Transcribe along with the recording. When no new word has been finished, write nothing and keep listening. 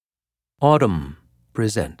Autumn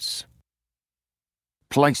presents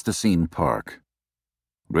Pleistocene Park.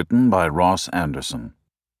 Written by Ross Andersen.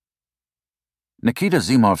 Nikita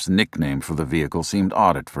Zimov's nickname for the vehicle seemed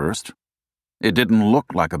odd at first. It didn't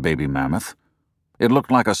look like a baby mammoth. It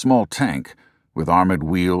looked like a small tank with armored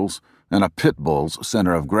wheels and a pit bull's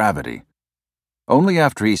center of gravity. Only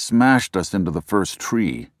after he smashed us into the first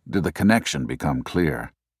tree did the connection become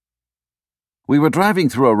clear. We were driving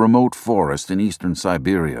through a remote forest in eastern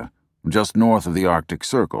Siberia, just north of the Arctic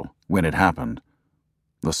Circle, when it happened.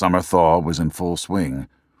 The summer thaw was in full swing.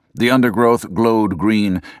 The undergrowth glowed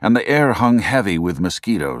green, and the air hung heavy with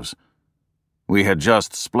mosquitoes. We had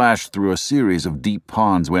just splashed through a series of deep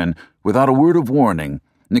ponds when, without a word of warning,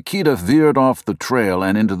 Nikita veered off the trail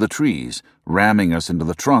and into the trees, ramming us into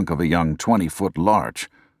the trunk of a young 20-foot larch.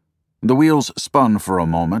 The wheels spun for a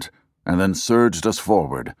moment, and then surged us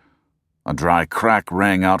forward. A dry crack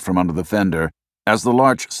rang out from under the fender as the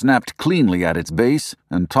larch snapped cleanly at its base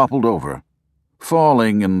and toppled over,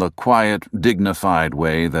 falling in the quiet, dignified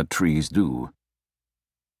way that trees do.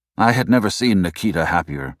 I had never seen Nikita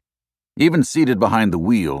happier. Even seated behind the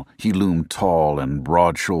wheel, he loomed tall and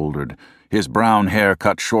broad-shouldered, his brown hair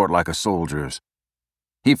cut short like a soldier's.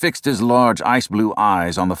 He fixed his large ice-blue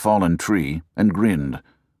eyes on the fallen tree and grinned.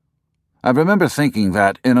 I remember thinking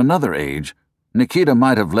that, in another age, Nikita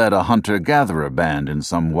might have led a hunter-gatherer band in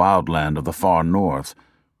some wildland of the far north.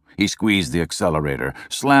 He squeezed the accelerator,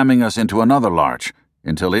 slamming us into another larch,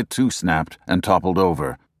 until it too snapped and toppled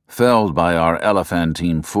over, felled by our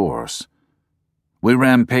elephantine force. We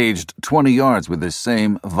rampaged 20 yards with this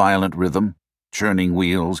same violent rhythm, churning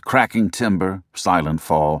wheels, cracking timber, silent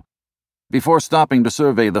fall, before stopping to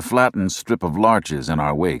survey the flattened strip of larches in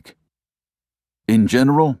our wake. "In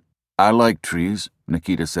general, I like trees,"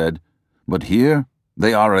 Nikita said, "but here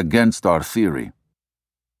they are against our theory."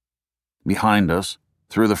 Behind us,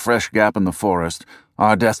 through the fresh gap in the forest,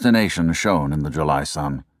 our destination shone in the July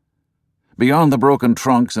sun. Beyond the broken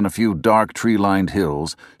trunks and a few dark tree-lined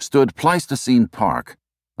hills stood Pleistocene Park,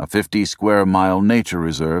 a 50-square-mile nature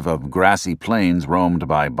reserve of grassy plains roamed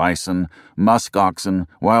by bison, musk oxen,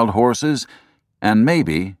 wild horses, and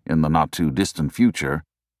maybe, in the not-too-distant future,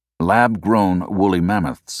 lab-grown woolly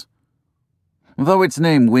mammoths. Though its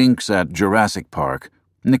name winks at Jurassic Park,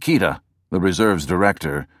 Nikita, the reserve's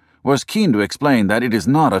director, was keen to explain that it is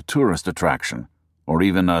not a tourist attraction, or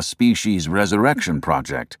even a species resurrection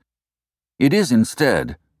project. It is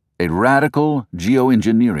instead a radical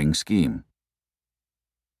geoengineering scheme.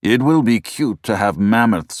 "It will be cute to have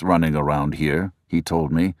mammoths running around here," he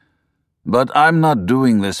told me, "but I'm not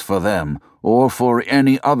doing this for them or for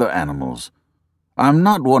any other animals. I'm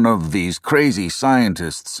not one of these crazy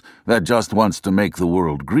scientists that just wants to make the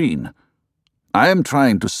world green. I am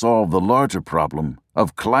trying to solve the larger problem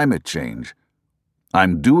of climate change.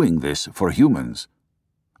 I'm doing this for humans.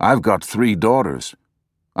 I've got 3 daughters.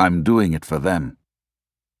 I'm doing it for them."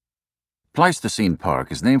 Pleistocene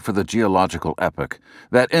Park is named for the geological epoch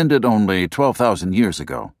that ended only 12,000 years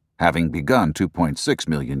ago, having begun 2.6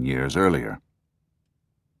 million years earlier.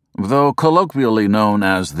 Though colloquially known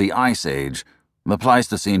as the Ice Age, the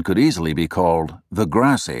Pleistocene could easily be called the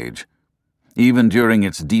Grass Age. Even during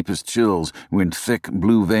its deepest chills, when thick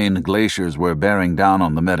blue-veined glaciers were bearing down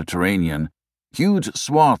on the Mediterranean, huge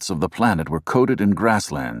swaths of the planet were coated in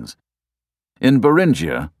grasslands. In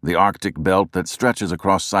Beringia, the Arctic belt that stretches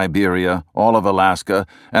across Siberia, all of Alaska,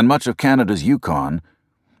 and much of Canada's Yukon,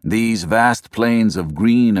 these vast plains of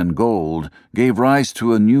green and gold gave rise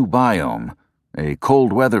to a new biome, a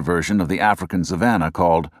cold-weather version of the African savanna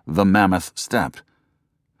called the Mammoth Steppe.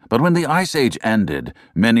 But when the Ice Age ended,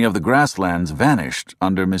 many of the grasslands vanished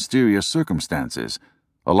under mysterious circumstances,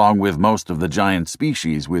 along with most of the giant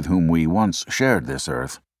species with whom we once shared this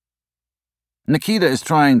earth. Nikita is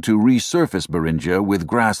trying to resurface Beringia with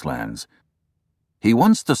grasslands. He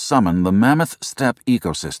wants to summon the Mammoth Steppe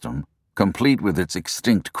ecosystem, complete with its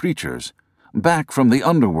extinct creatures, back from the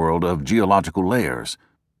underworld of geological layers.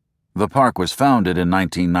 The park was founded in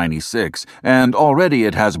 1996, and already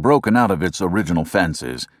it has broken out of its original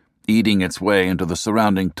fences, eating its way into the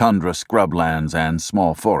surrounding tundra scrublands and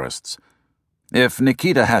small forests. If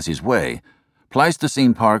Nikita has his way,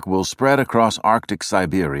 Pleistocene Park will spread across Arctic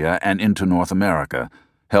Siberia and into North America,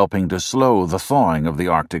 helping to slow the thawing of the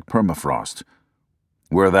Arctic permafrost.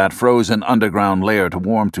 Were that frozen underground layer to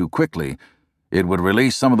warm too quickly, it would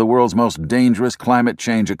release some of the world's most dangerous climate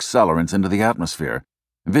change accelerants into the atmosphere,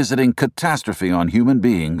 visiting catastrophe on human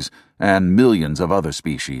beings and millions of other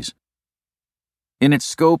species. In its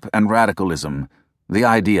scope and radicalism, the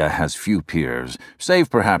idea has few peers, save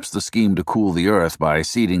perhaps the scheme to cool the Earth by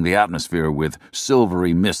seeding the atmosphere with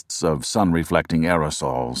silvery mists of sun-reflecting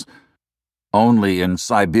aerosols. Only in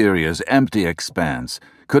Siberia's empty expanse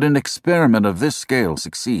could an experiment of this scale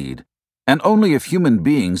succeed, and only if human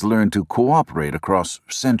beings learn to cooperate across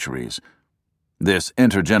centuries. This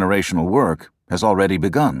intergenerational work has already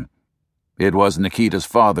begun. It was Nikita's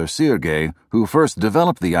father, Sergei, who first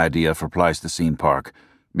developed the idea for Pleistocene Park,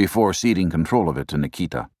 before ceding control of it to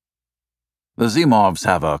Nikita. The Zimovs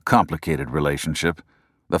have a complicated relationship.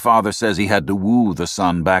 The father says he had to woo the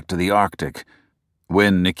son back to the Arctic.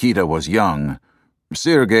 When Nikita was young,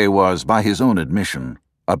 Sergei was, by his own admission,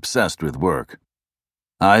 obsessed with work.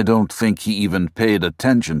 "I don't think he even paid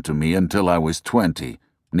attention to me until I was 20,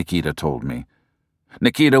 Nikita told me.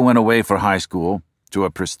 Nikita went away for high school, to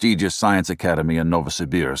a prestigious science academy in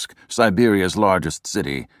Novosibirsk, Siberia's largest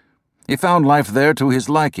city. He found life there to his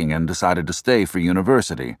liking and decided to stay for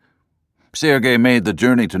university. Sergei made the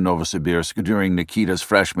journey to Novosibirsk during Nikita's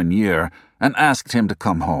freshman year and asked him to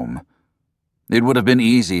come home. It would have been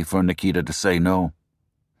easy for Nikita to say no.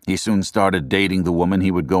 He soon started dating the woman he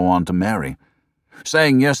would go on to marry.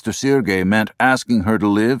 Saying yes to Sergei meant asking her to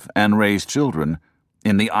live and raise children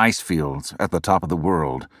in the ice fields at the top of the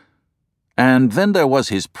world. And then there was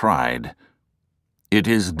his pride. It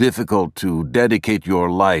is difficult to dedicate your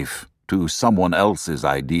life to someone else's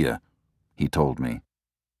idea, he told me.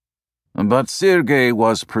 But Sergei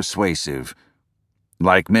was persuasive.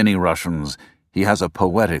 Like many Russians, he has a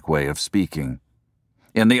poetic way of speaking.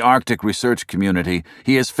 In the Arctic research community,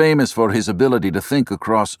 he is famous for his ability to think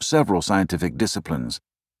across several scientific disciplines.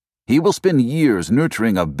 He will spend years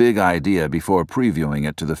nurturing a big idea before previewing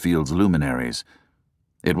it to the field's luminaries.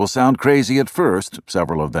 It will sound crazy at first,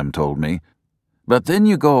 several of them told me. But then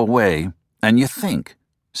you go away and you think,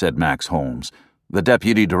 said Max Holmes, the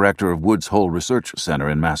deputy director of Woods Hole Research Center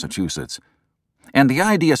in Massachusetts. And the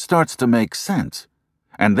idea starts to make sense.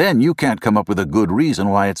 And then you can't come up with a good reason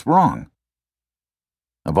why it's wrong.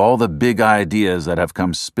 Of all the big ideas that have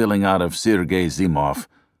come spilling out of Sergei Zimov,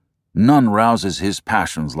 none rouses his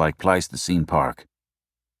passions like Pleistocene Park.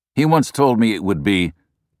 He once told me it would be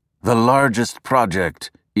the largest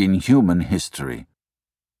project in human history.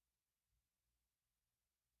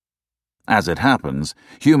 As it happens,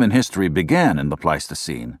 human history began in the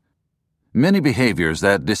Pleistocene. Many behaviors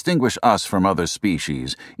that distinguish us from other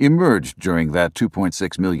species emerged during that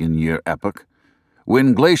 2.6 million year epoch,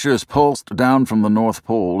 when glaciers pulsed down from the North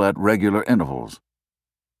Pole at regular intervals.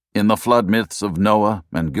 In the flood myths of Noah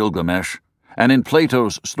and Gilgamesh, and in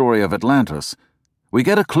Plato's story of Atlantis, we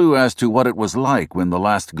get a clue as to what it was like when the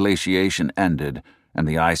last glaciation ended and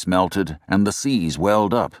the ice melted and the seas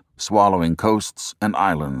welled up, swallowing coasts and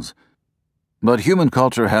islands. But human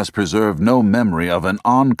culture has preserved no memory of an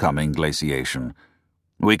oncoming glaciation.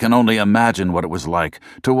 We can only imagine what it was like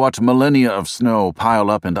to watch millennia of snow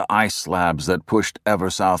pile up into ice slabs that pushed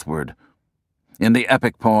ever southward. In the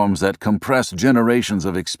epic poems that compress generations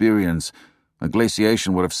of experience, a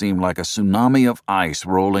glaciation would have seemed like a tsunami of ice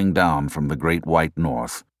rolling down from the great white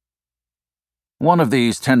north. One of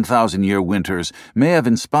these 10,000-year winters may have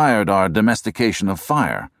inspired our domestication of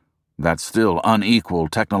fire, that still unequal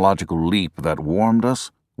technological leap that warmed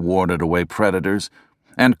us, warded away predators,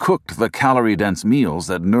 and cooked the calorie-dense meals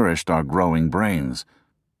that nourished our growing brains.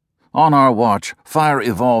 On our watch, fire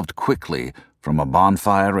evolved quickly from a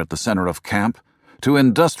bonfire at the center of camp to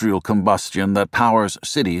industrial combustion that powers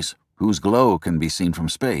cities whose glow can be seen from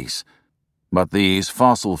space. But these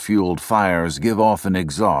fossil-fueled fires give off an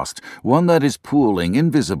exhaust, one that is pooling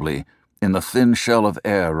invisibly in the thin shell of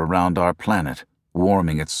air around our planet,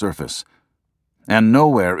 warming its surface. And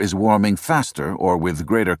nowhere is warming faster or with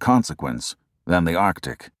greater consequence than the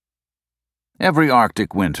Arctic. Every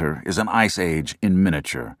Arctic winter is an ice age in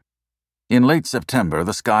miniature. In late September,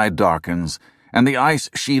 the sky darkens, and the ice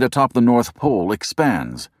sheet atop the North Pole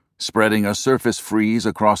expands, spreading a surface freeze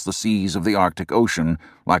across the seas of the Arctic Ocean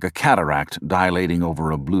like a cataract dilating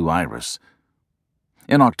over a blue iris.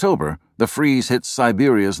 In October, the freeze hits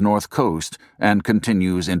Siberia's north coast and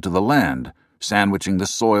continues into the land, sandwiching the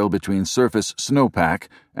soil between surface snowpack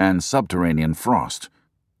and subterranean frost.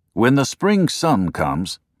 When the spring sun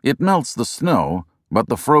comes, it melts the snow, but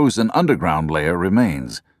the frozen underground layer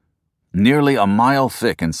remains. Nearly a mile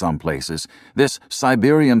thick in some places, this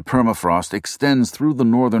Siberian permafrost extends through the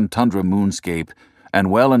northern tundra moonscape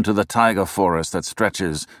and well into the taiga forest that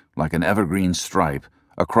stretches, like an evergreen stripe,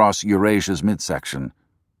 across Eurasia's midsection.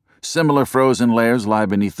 Similar frozen layers lie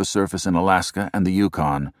beneath the surface in Alaska and the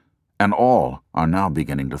Yukon, and all are now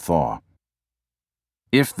beginning to thaw.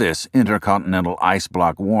 If this intercontinental ice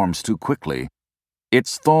block warms too quickly,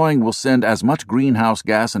 its thawing will send as much greenhouse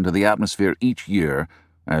gas into the atmosphere each year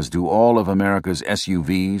as do all of America's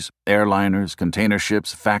SUVs, airliners, container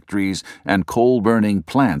ships, factories, and coal-burning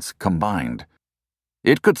plants combined.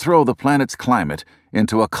 It could throw the planet's climate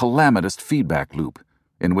into a calamitous feedback loop,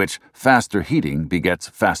 in which faster heating begets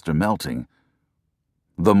faster melting.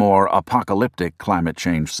 The more apocalyptic climate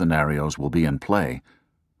change scenarios will be in play.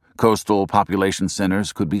 Coastal population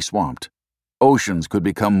centers could be swamped. Oceans could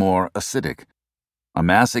become more acidic. A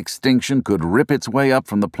mass extinction could rip its way up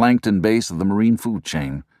from the plankton base of the marine food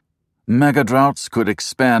chain. Megadroughts could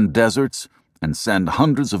expand deserts and send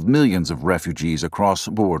hundreds of millions of refugees across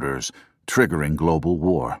borders, triggering global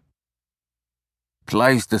war.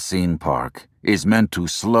 Pleistocene Park is meant to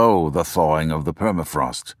slow the thawing of the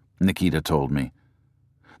permafrost, Nikita told me.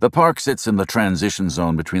 The park sits in the transition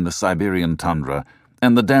zone between the Siberian tundra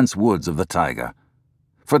and the dense woods of the taiga.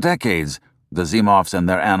 For decades, the Zimovs and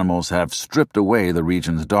their animals have stripped away the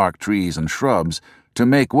region's dark trees and shrubs to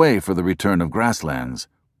make way for the return of grasslands.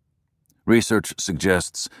 Research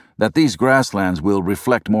suggests that these grasslands will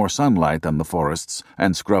reflect more sunlight than the forests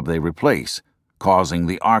and scrub they replace, causing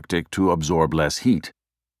the Arctic to absorb less heat.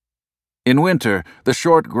 In winter, the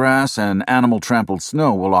short grass and animal-trampled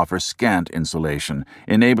snow will offer scant insulation,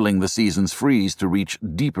 enabling the season's freeze to reach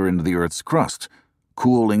deeper into the Earth's crust,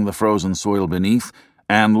 cooling the frozen soil beneath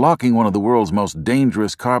and locking one of the world's most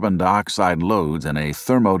dangerous carbon dioxide loads in a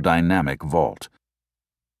thermodynamic vault.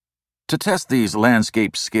 To test these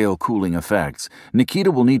landscape-scale cooling effects,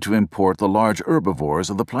 Nikita will need to import the large herbivores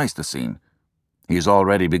of the Pleistocene. He's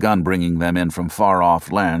already begun bringing them in from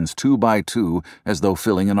far-off lands 2 by 2 as though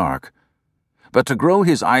filling an ark. But to grow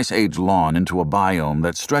his Ice Age lawn into a biome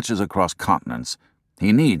that stretches across continents,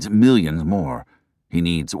 he needs millions more. He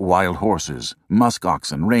needs wild horses, musk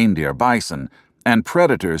oxen, reindeer, bison, and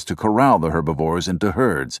predators to corral the herbivores into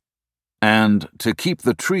herds. And to keep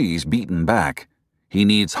the trees beaten back, he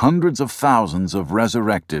needs hundreds of thousands of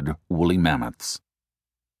resurrected woolly mammoths.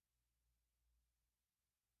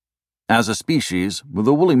 As a species,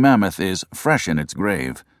 the woolly mammoth is fresh in its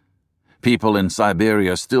grave. People in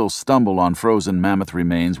Siberia still stumble on frozen mammoth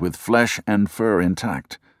remains with flesh and fur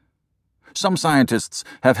intact. Some scientists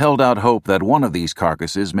have held out hope that one of these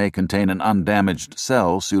carcasses may contain an undamaged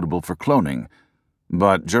cell suitable for cloning.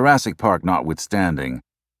 But Jurassic Park notwithstanding,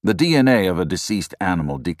 the DNA of a deceased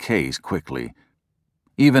animal decays quickly.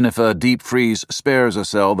 Even if a deep freeze spares a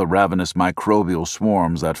cell the ravenous microbial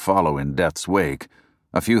swarms that follow in death's wake,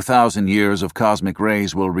 a few thousand years of cosmic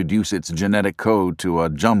rays will reduce its genetic code to a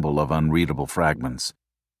jumble of unreadable fragments.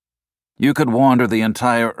 You could wander the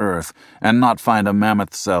entire Earth and not find a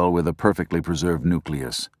mammoth cell with a perfectly preserved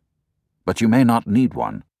nucleus. But you may not need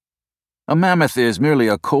one. A mammoth is merely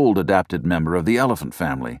a cold-adapted member of the elephant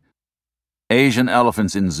family. Asian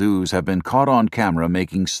elephants in zoos have been caught on camera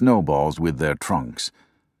making snowballs with their trunks.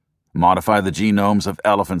 Modify the genomes of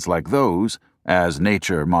elephants like those, as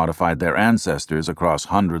nature modified their ancestors across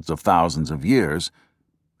hundreds of thousands of years,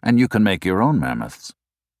 and you can make your own mammoths.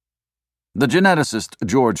 The geneticist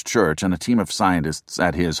George Church and a team of scientists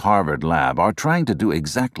at his Harvard lab are trying to do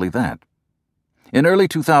exactly that. In early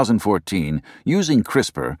 2014, using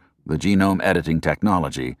CRISPR, the genome editing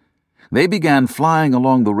technology, they began flying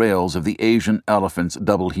along the rails of the Asian elephant's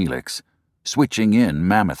double helix, switching in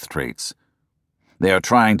mammoth traits. They are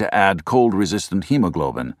trying to add cold-resistant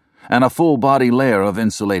hemoglobin and a full-body layer of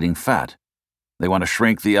insulating fat. They want to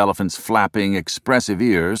shrink the elephant's flapping, expressive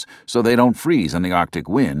ears so they don't freeze in the Arctic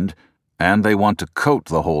wind, and they want to coat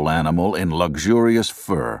the whole animal in luxurious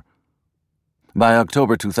fur. By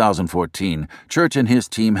October 2014, Church and his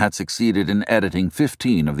team had succeeded in editing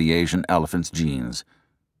 15 of the Asian elephant's genes.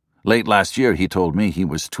 Late last year, he told me he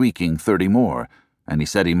was tweaking 30 more, and he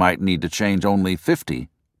said he might need to change only 50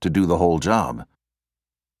 to do the whole job.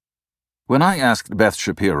 When I asked Beth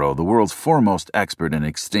Shapiro, the world's foremost expert in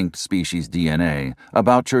extinct species DNA,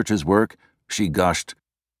 about Church's work, she gushed.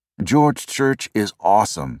 "George Church is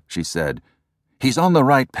awesome," she said. "He's on the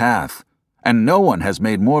right path, and no one has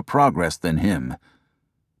made more progress than him.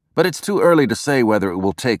 But it's too early to say whether it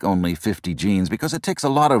will take only 50 genes because it takes a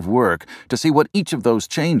lot of work to see what each of those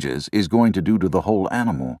changes is going to do to the whole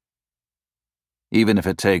animal. Even if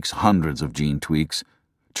it takes hundreds of gene tweaks,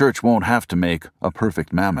 Church won't have to make a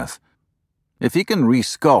perfect mammoth. If he can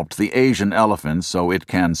resculpt the Asian elephant so it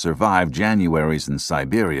can survive Januaries in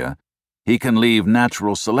Siberia, he can leave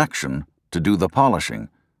natural selection to do the polishing.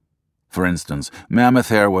 For instance, mammoth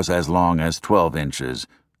hair was as long as 12 inches,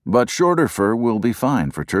 but shorter fur will be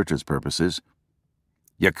fine for Church's purposes.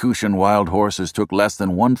 Yakutian wild horses took less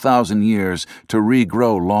than 1,000 years to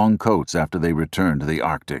regrow long coats after they returned to the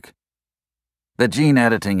Arctic. The gene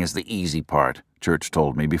editing is the easy part, Church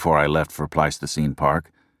told me before I left for Pleistocene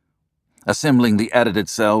Park. Assembling the edited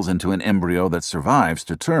cells into an embryo that survives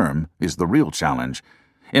to term is the real challenge,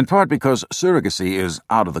 in part because surrogacy is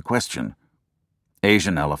out of the question.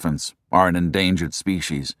 Asian elephants are an endangered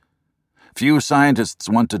species. Few scientists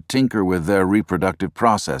want to tinker with their reproductive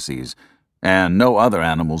processes, and no other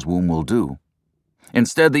animal's womb will do.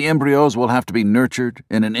 Instead, the embryos will have to be nurtured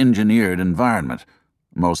in an engineered environment,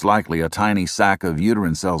 most likely a tiny sac of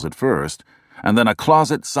uterine cells at first, and then a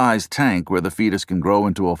closet-sized tank where the fetus can grow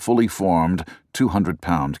into a fully formed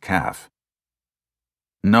 200-pound calf.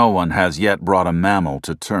 No one has yet brought a mammal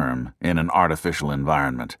to term in an artificial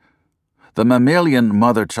environment. The mammalian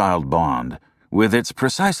mother-child bond, with its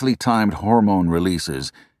precisely timed hormone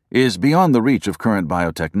releases, is beyond the reach of current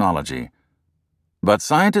biotechnology. But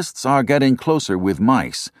scientists are getting closer with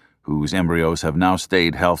mice, whose embryos have now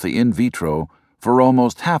stayed healthy in vitro for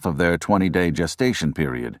almost half of their 20-day gestation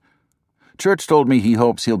period. Church told me he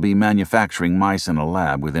hopes he'll be manufacturing mice in a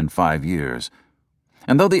lab within 5 years.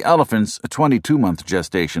 And though the elephant's 22-month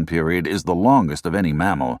gestation period is the longest of any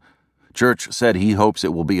mammal, Church said he hopes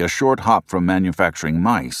it will be a short hop from manufacturing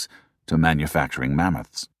mice to manufacturing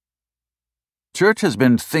mammoths. Church has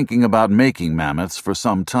been thinking about making mammoths for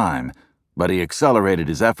some time, but he accelerated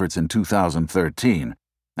his efforts in 2013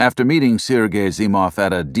 after meeting Sergei Zimov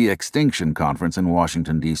at a de-extinction conference in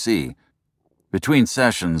Washington, D.C. Between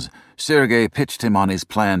sessions, Sergei pitched him on his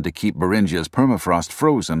plan to keep Beringia's permafrost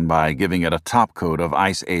frozen by giving it a topcoat of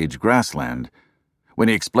Ice Age grassland. When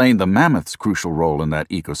he explained the mammoth's crucial role in that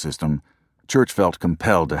ecosystem, Church felt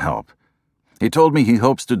compelled to help. He told me he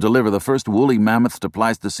hopes to deliver the first woolly mammoth to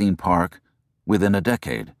Pleistocene Park within a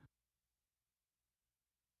decade.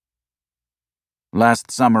 Last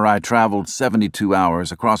summer, I traveled 72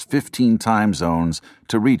 hours across 15 time zones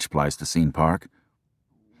to reach Pleistocene Park.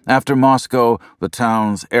 After Moscow, the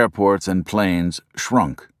towns, airports, and planes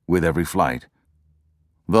shrunk with every flight.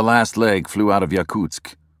 The last leg flew out of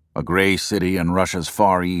Yakutsk, a gray city in Russia's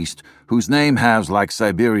far east, whose name has, like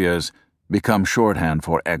Siberia's, become shorthand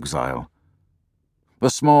for exile. The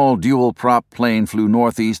small dual-prop plane flew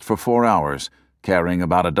northeast for 4 hours, carrying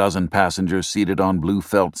about a dozen passengers seated on blue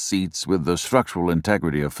felt seats with the structural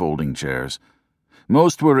integrity of folding chairs.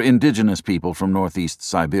 Most were indigenous people from northeast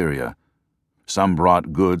Siberia. Some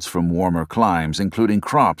brought goods from warmer climes, including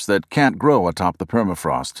crops that can't grow atop the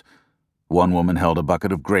permafrost. One woman held a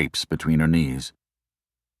bucket of grapes between her knees.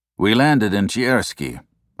 We landed in Chiersky,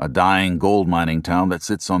 a dying gold mining town that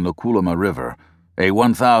sits on the Kulama River, a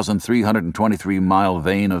 1,323-mile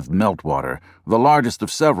vein of meltwater, the largest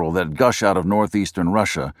of several that gush out of northeastern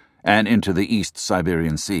Russia and into the East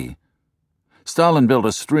Siberian Sea. Stalin built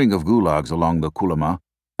a string of gulags along the Kulama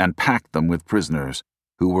and packed them with prisoners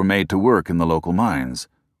who were made to work in the local mines.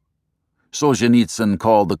 Solzhenitsyn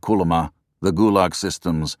called the Kulama, the Gulag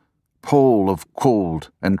system's pole of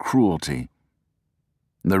cold and cruelty.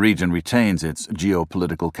 The region retains its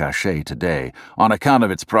geopolitical cachet today on account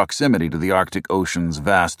of its proximity to the Arctic Ocean's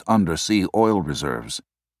vast undersea oil reserves.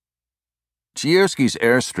 Chiersky's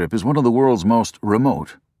airstrip is one of the world's most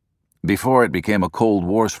remote. Before it became a Cold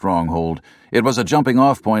War stronghold, it was a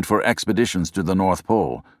jumping-off point for expeditions to the North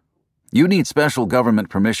Pole. You need special government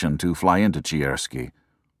permission to fly into Chiersky.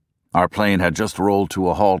 Our plane had just rolled to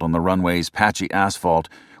a halt on the runway's patchy asphalt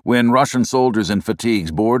when Russian soldiers in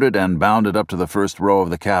fatigues boarded and bounded up to the first row of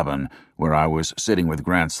the cabin, where I was sitting with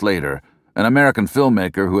Grant Slater, an American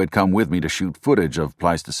filmmaker who had come with me to shoot footage of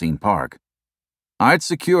Pleistocene Park. I'd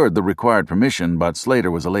secured the required permission, but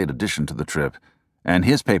Slater was a late addition to the trip, and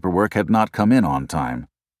his paperwork had not come in on time.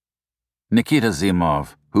 Nikita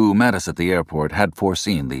Zimov, who met us at the airport, had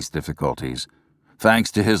foreseen these difficulties. Thanks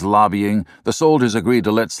to his lobbying, the soldiers agreed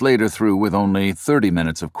to let Slater through with only 30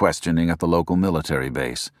 minutes of questioning at the local military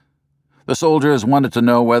base. The soldiers wanted to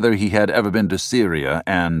know whether he had ever been to Syria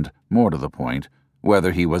and, more to the point,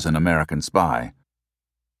 whether he was an American spy.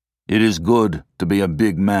 "It is good to be a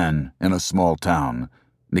big man in a small town,"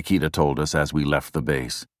 Nikita told us as we left the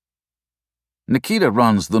base. Nikita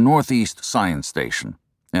runs the Northeast Science Station,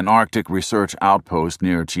 an Arctic research outpost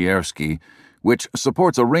near Chiersky, which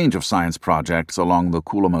supports a range of science projects along the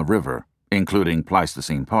Kulama River, including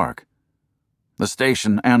Pleistocene Park. The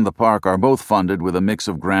station and the park are both funded with a mix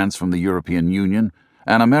of grants from the European Union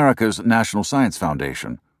and America's National Science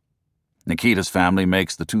Foundation. Nikita's family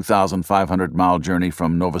makes the 2,500-mile journey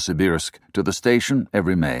from Novosibirsk to the station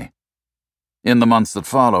every May. In the months that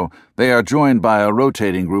follow, they are joined by a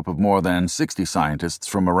rotating group of more than 60 scientists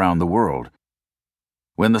from around the world.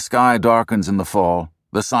 When the sky darkens in the fall,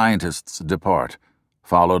 the scientists depart,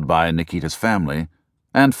 followed by Nikita's family,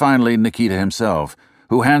 and finally Nikita himself,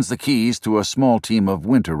 who hands the keys to a small team of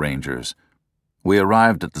winter rangers. We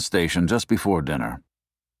arrived at the station just before dinner.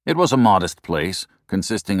 It was a modest place,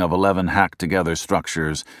 consisting of 11 hacked-together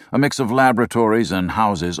structures, a mix of laboratories and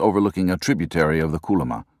houses overlooking a tributary of the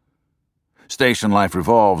Kulama. Station life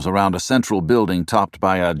revolves around a central building topped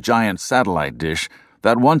by a giant satellite dish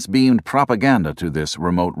that once beamed propaganda to this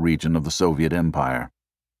remote region of the Soviet Empire.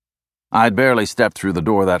 I'd barely stepped through the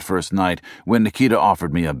door that first night when Nikita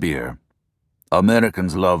offered me a beer.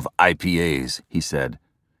 "Americans love IPAs," he said,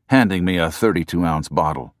 handing me a 32-ounce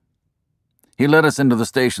bottle. He led us into the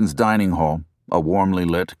station's dining hall, a warmly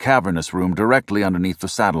lit, cavernous room directly underneath the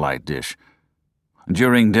satellite dish.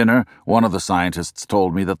 During dinner, one of the scientists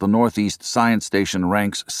told me that the Northeast Science Station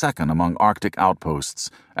ranks second among Arctic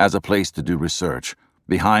outposts as a place to do research,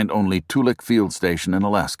 behind only Tulik Field Station in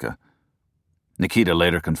Alaska. Nikita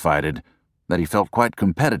later confided that he felt quite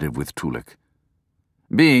competitive with Tulik.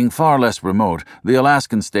 Being far less remote, the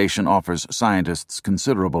Alaskan station offers scientists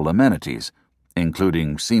considerable amenities,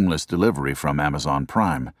 including seamless delivery from Amazon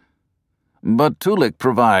Prime. But Tulik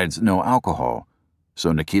provides no alcohol,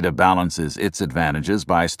 so Nikita balances its advantages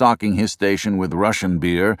by stocking his station with Russian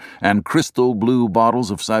beer and crystal blue bottles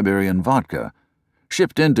of Siberian vodka,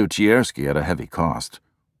 shipped into Chiersky at a heavy cost.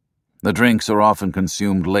 The drinks are often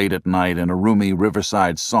consumed late at night in a roomy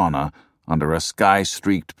riverside sauna under a sky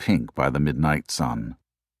streaked pink by the midnight sun.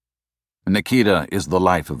 Nikita is the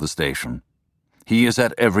life of the station. He is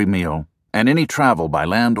at every meal, and any travel by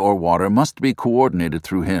land or water must be coordinated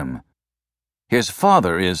through him. His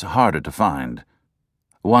father is harder to find.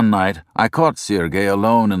 One night, I caught Sergei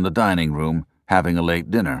alone in the dining room, having a late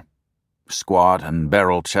dinner. Squat and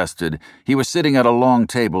barrel-chested, he was sitting at a long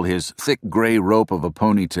table, his thick gray rope of a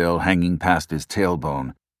ponytail hanging past his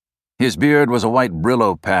tailbone. His beard was a white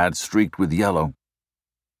Brillo pad streaked with yellow.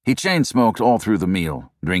 He chain-smoked all through the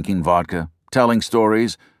meal, drinking vodka, telling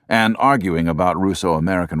stories, and arguing about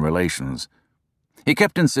Russo-American relations. He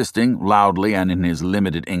kept insisting, loudly and in his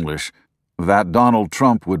limited English, that Donald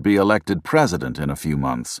Trump would be elected president in a few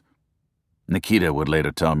months. Nikita would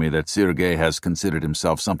later tell me that Sergei has considered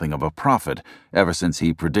himself something of a prophet ever since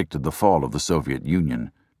he predicted the fall of the Soviet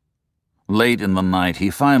Union. Late in the night, he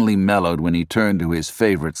finally mellowed when he turned to his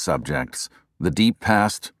favorite subjects, the deep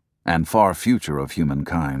past and far future of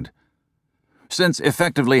humankind. Since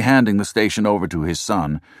effectively handing the station over to his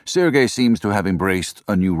son, Sergei seems to have embraced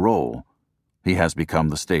a new role. He has become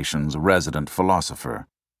the station's resident philosopher.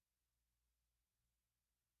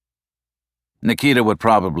 Nikita would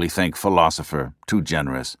probably think philosopher too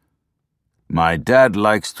generous. "My dad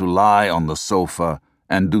likes to lie on the sofa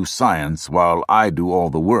and do science while I do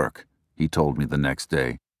all the work," he told me the next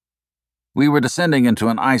day. We were descending into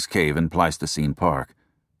an ice cave in Pleistocene Park.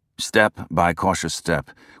 Step by cautious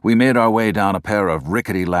step, we made our way down a pair of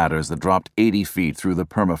rickety ladders that dropped 80 feet through the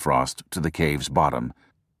permafrost to the cave's bottom.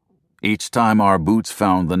 Each time our boots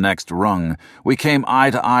found the next rung, we came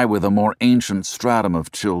eye to eye with a more ancient stratum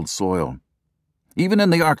of chilled soil. Even in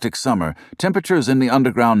the Arctic summer, temperatures in the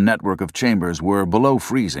underground network of chambers were below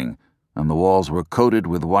freezing, and the walls were coated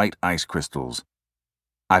with white ice crystals.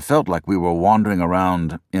 I felt like we were wandering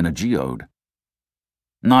around in a geode.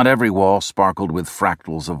 Not every wall sparkled with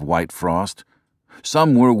fractals of white frost.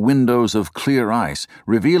 Some were windows of clear ice,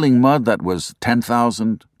 revealing mud that was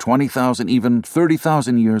 10,000, 20,000, even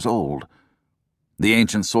 30,000 years old. The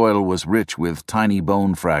ancient soil was rich with tiny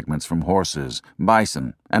bone fragments from horses,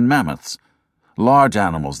 bison, and mammoths, large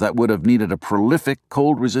animals that would have needed a prolific,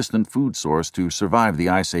 cold-resistant food source to survive the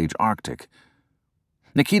Ice Age Arctic.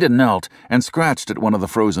 Nikita knelt and scratched at one of the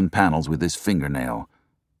frozen panels with his fingernail.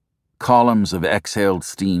 Columns of exhaled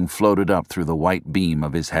steam floated up through the white beam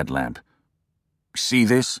of his headlamp. "See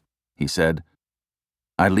this?" he said.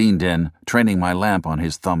 I leaned in, training my lamp on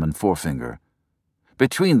his thumb and forefinger.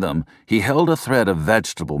 Between them, he held a thread of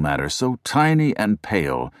vegetable matter so tiny and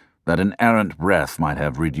pale that an errant breath might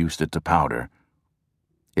have reduced it to powder.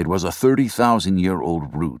 It was a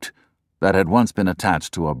 30,000-year-old root that had once been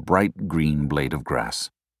attached to a bright green blade of grass.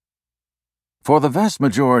 For the vast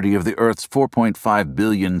majority of the Earth's 4.5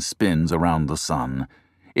 billion spins around the sun,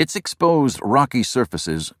 its exposed rocky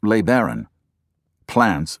surfaces lay barren.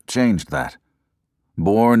 Plants changed that.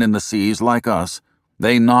 Born in the seas like us,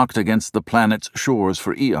 they knocked against the planet's shores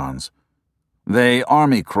for eons. They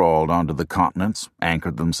army-crawled onto the continents,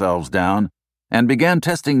 anchored themselves down, and began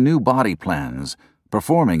testing new body plans,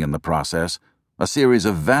 performing in the process a series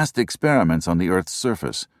of vast experiments on the Earth's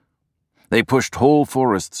surface. They pushed whole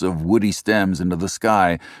forests of woody stems into the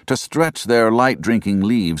sky to stretch their light-drinking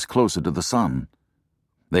leaves closer to the sun.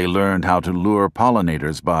 They learned how to lure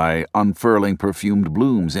pollinators by unfurling perfumed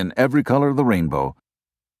blooms in every color of the rainbow.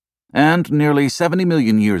 And nearly 70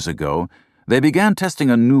 million years ago, they began testing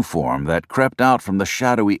a new form that crept out from the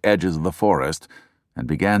shadowy edges of the forest and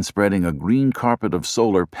began spreading a green carpet of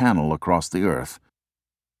solar panel across the earth.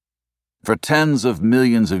 For tens of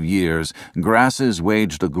millions of years, grasses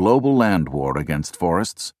waged a global land war against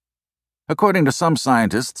forests. According to some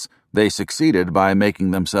scientists, they succeeded by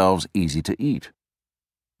making themselves easy to eat.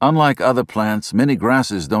 Unlike other plants, many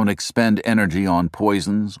grasses don't expend energy on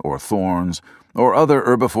poisons or thorns or other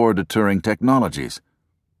herbivore-deterring technologies.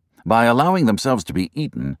 By allowing themselves to be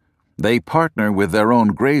eaten, they partner with their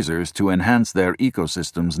own grazers to enhance their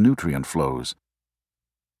ecosystem's nutrient flows.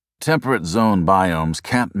 Temperate zone biomes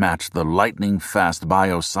can't match the lightning-fast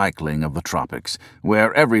biocycling of the tropics,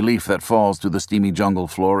 where every leaf that falls to the steamy jungle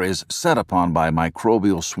floor is set upon by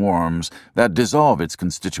microbial swarms that dissolve its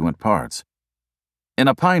constituent parts. In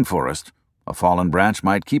a pine forest, a fallen branch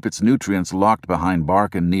might keep its nutrients locked behind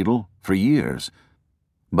bark and needle for years.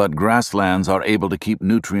 But grasslands are able to keep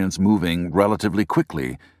nutrients moving relatively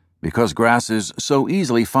quickly because grasses so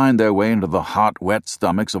easily find their way into the hot, wet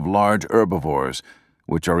stomachs of large herbivores,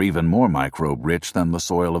 which are even more microbe-rich than the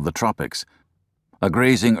soil of the tropics. A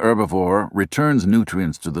grazing herbivore returns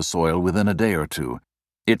nutrients to the soil within a day or two,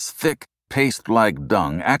 its thick, paste-like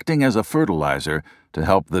dung acting as a fertilizer to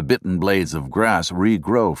help the bitten blades of grass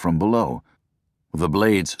regrow from below. The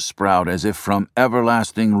blades sprout as if from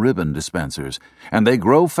everlasting ribbon dispensers, and they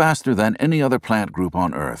grow faster than any other plant group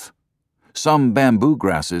on Earth. Some bamboo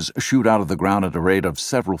grasses shoot out of the ground at a rate of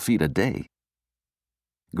several feet a day.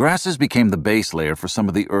 Grasses became the base layer for some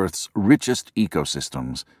of the Earth's richest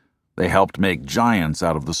ecosystems. They helped make giants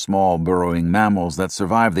out of the small burrowing mammals that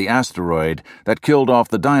survived the asteroid that killed off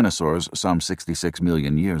the dinosaurs some 66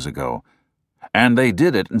 million years ago. And they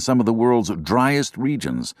did it in some of the world's driest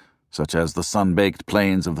regions, such as the sun-baked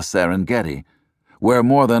plains of the Serengeti, where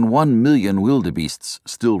more than 1 million wildebeests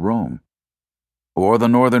still roam, or the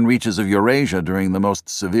northern reaches of Eurasia during the most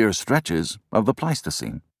severe stretches of the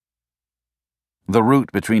Pleistocene. The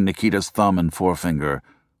root between Nikita's thumb and forefinger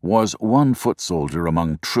was one foot soldier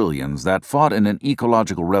among trillions that fought in an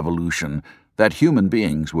ecological revolution that human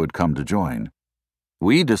beings would come to join.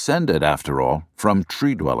 We descended, after all, from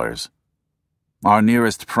tree dwellers. Our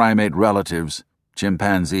nearest primate relatives,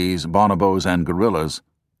 chimpanzees, bonobos, and gorillas,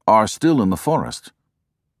 are still in the forest.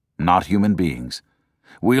 Not human beings.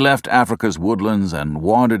 We left Africa's woodlands and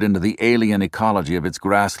wandered into the alien ecology of its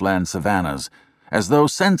grassland savannas, as though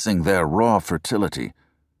sensing their raw fertility.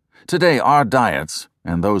 Today, our diets,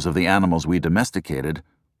 and those of the animals we domesticated,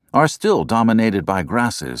 are still dominated by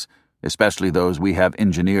grasses, especially those we have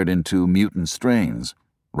engineered into mutant strains: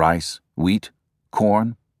 rice, wheat,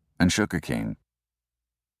 corn, and sugarcane.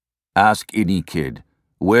 Ask any kid,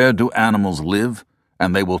 where do animals live?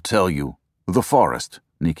 And they will tell you, the forest,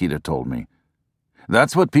 Nikita told me.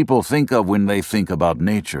 That's what people think of when they think about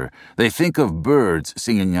nature. They think of birds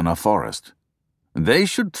singing in a forest. They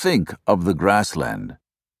should think of the grassland.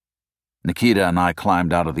 Nikita and I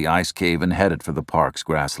climbed out of the ice cave and headed for the park's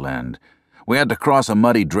grassland. We had to cross a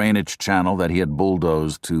muddy drainage channel that he had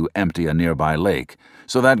bulldozed to empty a nearby lake,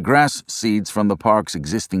 so that grass seeds from the park's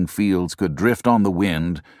existing fields could drift on the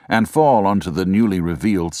wind and fall onto the newly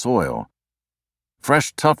revealed soil.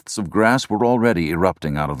 Fresh tufts of grass were already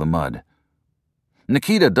erupting out of the mud.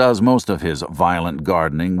 Nikita does most of his violent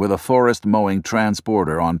gardening with a forest mowing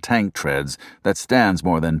transporter on tank treads that stands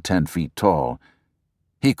more than 10 feet tall.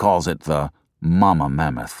 He calls it the Mama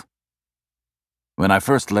Mammoth. When I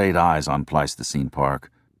first laid eyes on Pleistocene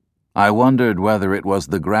Park, I wondered whether it was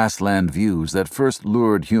the grassland views that first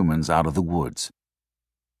lured humans out of the woods.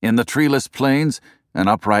 In the treeless plains, an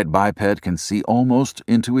upright biped can see almost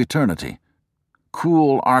into eternity.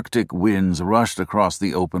 Cool Arctic winds rushed across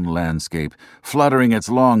the open landscape, fluttering its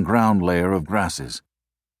long ground layer of grasses.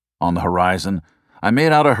 On the horizon, I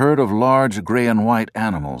made out a herd of large gray and white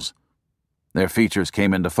animals. Their features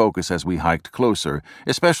came into focus as we hiked closer,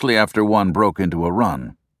 especially after one broke into a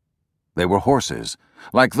run. They were horses,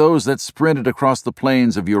 like those that sprinted across the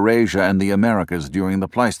plains of Eurasia and the Americas during the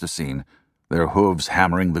Pleistocene, their hooves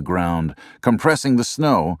hammering the ground, compressing the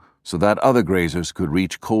snow so that other grazers could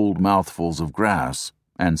reach cold mouthfuls of grass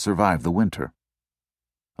and survive the winter.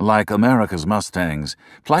 Like America's Mustangs,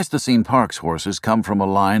 Pleistocene Park's horses come from a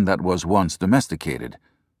line that was once domesticated.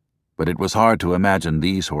 But it was hard to imagine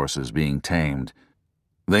these horses being tamed.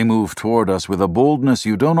 They move toward us with a boldness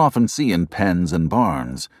you don't often see in pens and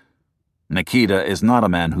barns. Nikita is not a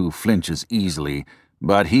man who flinches easily,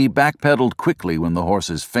 but he backpedaled quickly when the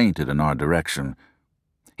horses feinted in our direction.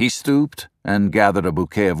 He stooped and gathered a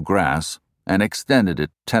bouquet of grass and extended it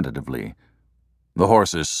tentatively. The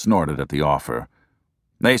horses snorted at the offer.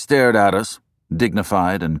 They stared at us,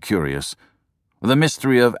 dignified and curious, the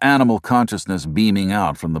mystery of animal consciousness beaming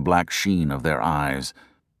out from the black sheen of their eyes.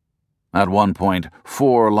 At one point,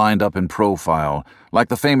 4 lined up in profile, like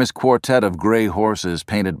the famous quartet of gray horses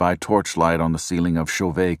painted by torchlight on the ceiling of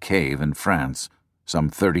Chauvet Cave in France, some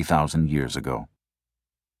 30,000 years ago.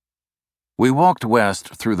 We walked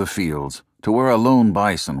west through the fields to where a lone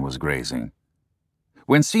bison was grazing.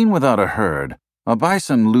 When seen without a herd, a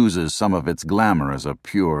bison loses some of its glamour as a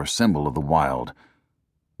pure symbol of the wild.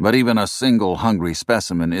 But even a single hungry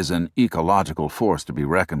specimen is an ecological force to be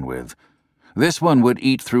reckoned with. This one would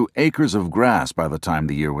eat through acres of grass by the time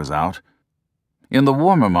the year was out. In the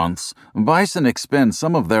warmer months, bison expend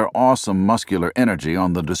some of their awesome muscular energy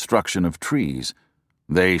on the destruction of trees.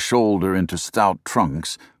 They shoulder into stout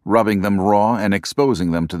trunks, rubbing them raw and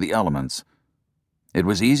exposing them to the elements. It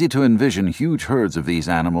was easy to envision huge herds of these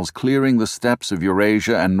animals clearing the steppes of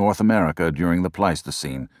Eurasia and North America during the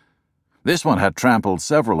Pleistocene. This one had trampled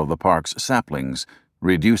several of the park's saplings,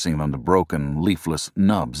 reducing them to broken, leafless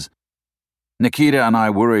nubs. Nikita and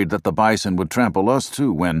I worried that the bison would trample us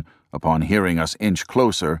too when, upon hearing us inch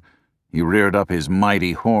closer, he reared up his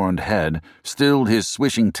mighty horned head, stilled his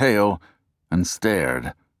swishing tail, and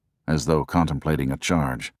stared, as though contemplating a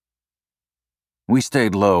charge. We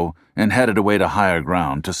stayed low and headed away to higher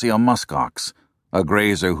ground to see a muskox, a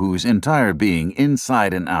grazer whose entire being,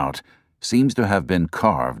 inside and out, seems to have been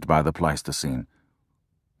carved by the Pleistocene.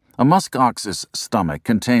 A muskox's stomach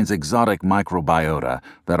contains exotic microbiota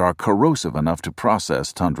that are corrosive enough to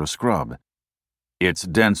process tundra scrub. Its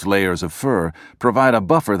dense layers of fur provide a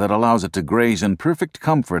buffer that allows it to graze in perfect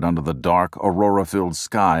comfort under the dark, aurora-filled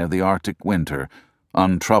sky of the Arctic winter,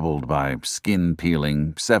 untroubled by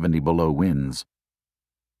skin-peeling 70-below winds.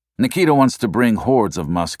 Nikita wants to bring hordes of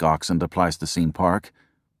muskox into Pleistocene Park.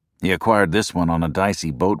 He acquired this one on a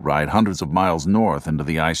dicey boat ride hundreds of miles north into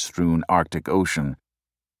the ice-strewn Arctic Ocean.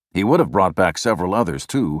 He would have brought back several others,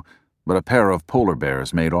 too, but a pair of polar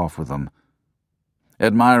bears made off with them.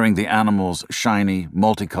 Admiring the animal's shiny,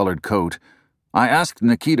 multicolored coat, I asked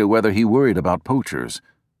Nikita whether he worried about poachers,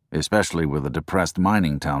 especially with a depressed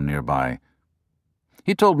mining town nearby.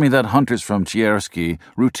 He told me that hunters from Chierski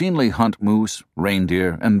routinely hunt moose,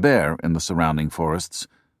 reindeer, and bear in the surrounding forests.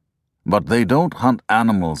 But they don't hunt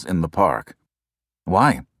animals in the park.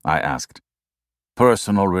 Why? I asked.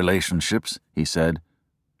 Personal relationships, he said.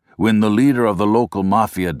 When the leader of the local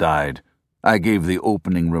mafia died, I gave the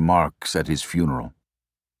opening remarks at his funeral.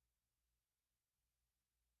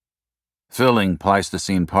 Filling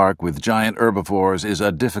Pleistocene Park with giant herbivores is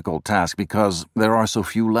a difficult task because there are so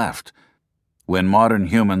few left. When modern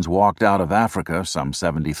humans walked out of Africa some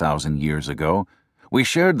 70,000 years ago, we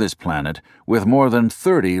shared this planet with more than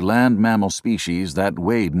 30 land mammal species that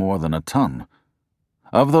weighed more than a ton.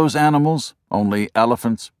 Of those animals, only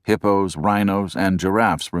elephants, hippos, rhinos, and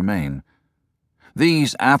giraffes remain.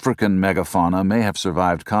 These African megafauna may have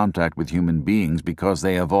survived contact with human beings because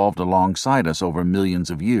they evolved alongside us over millions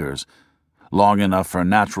of years, long enough for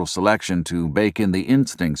natural selection to bake in the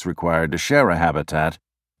instincts required to share a habitat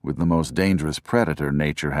with the most dangerous predator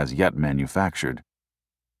nature has yet manufactured.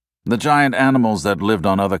 The giant animals that lived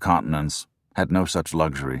on other continents had no such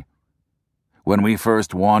luxury. When we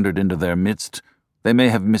first wandered into their midst, they may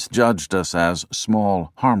have misjudged us as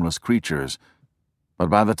small, harmless creatures, but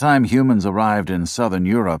by the time humans arrived in southern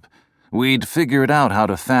Europe, we'd figured out how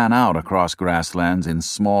to fan out across grasslands in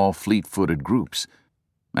small, fleet-footed groups,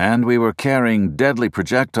 and we were carrying deadly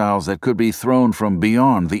projectiles that could be thrown from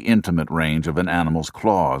beyond the intimate range of an animal's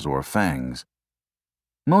claws or fangs.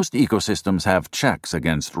 Most ecosystems have checks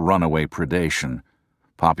against runaway predation.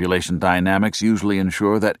 Population dynamics usually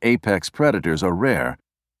ensure that apex predators are rare.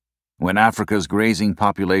 When Africa's grazing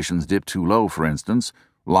populations dip too low, for instance,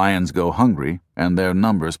 lions go hungry and their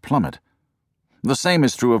numbers plummet. The same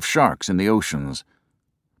is true of sharks in the oceans.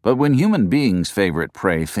 But when human beings' favorite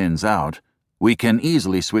prey thins out, we can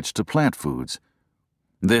easily switch to plant foods.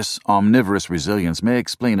 This omnivorous resilience may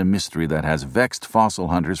explain a mystery that has vexed fossil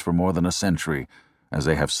hunters for more than a century, as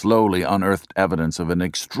they have slowly unearthed evidence of an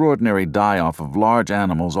extraordinary die-off of large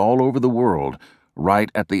animals all over the world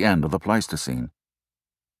right at the end of the Pleistocene.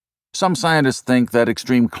 Some scientists think that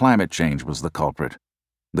extreme climate change was the culprit.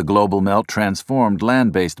 The global melt transformed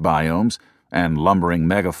land-based biomes, and lumbering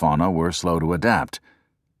megafauna were slow to adapt.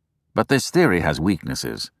 But this theory has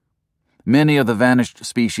weaknesses. Many of the vanished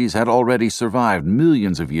species had already survived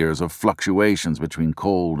millions of years of fluctuations between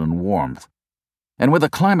cold and warmth. And with a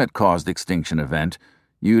climate-caused extinction event,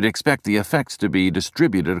 you'd expect the effects to be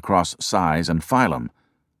distributed across size and phylum.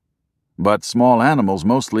 But small animals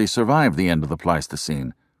mostly survived the end of the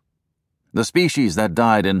Pleistocene. The species that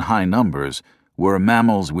died in high numbers were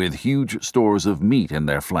mammals with huge stores of meat in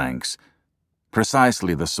their flanks,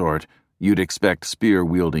 precisely the sort you'd expect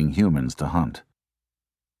spear-wielding humans to hunt.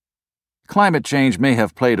 Climate change may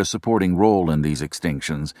have played a supporting role in these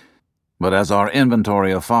extinctions, but as our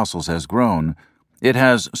inventory of fossils has grown, it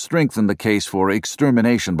has strengthened the case for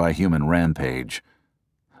extermination by human rampage.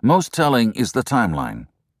 Most telling is the timeline.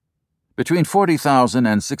 Between 40,000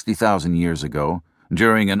 and 60,000 years ago,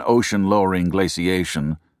 during an ocean-lowering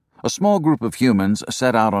glaciation, a small group of humans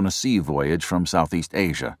set out on a sea voyage from Southeast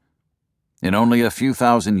Asia. In only a few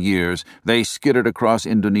thousand years, they skittered across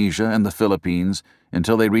Indonesia and the Philippines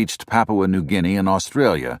until they reached Papua New Guinea and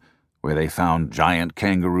Australia, where they found giant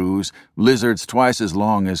kangaroos, lizards twice as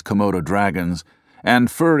long as Komodo dragons, and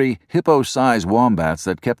furry, hippo-sized wombats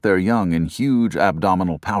that kept their young in huge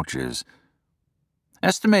abdominal pouches.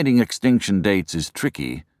 Estimating extinction dates is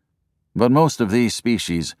tricky, but most of these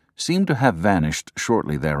species seem to have vanished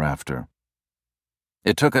shortly thereafter.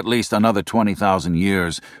 It took at least another 20,000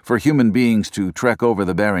 years for human beings to trek over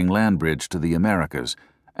the Bering Land Bridge to the Americas,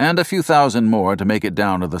 and a few thousand more to make it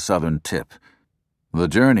down to the southern tip. The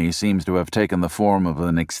journey seems to have taken the form of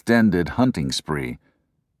an extended hunting spree.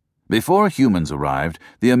 Before humans arrived,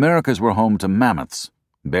 the Americas were home to mammoths,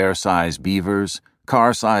 bear-sized beavers,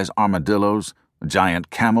 car-sized armadillos, giant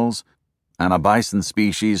camels, and a bison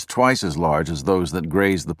species twice as large as those that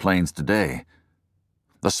graze the plains today.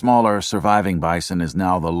 The smaller surviving bison is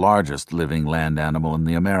now the largest living land animal in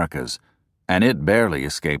the Americas, and it barely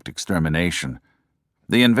escaped extermination.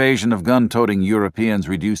 The invasion of gun-toting Europeans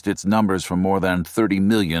reduced its numbers from more than 30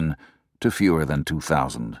 million to fewer than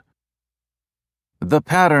 2,000. The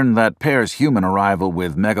pattern that pairs human arrival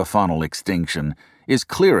with megafaunal extinction is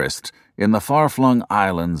clearest in the far-flung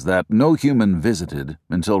islands that no human visited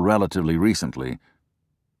until relatively recently.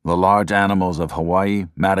 The large animals of Hawaii,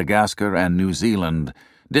 Madagascar, and New Zealand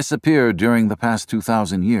disappeared during the past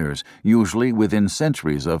 2,000 years, usually within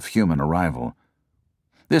centuries of human arrival.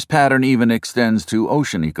 This pattern even extends to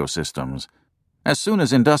ocean ecosystems. As soon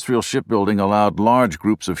as industrial shipbuilding allowed large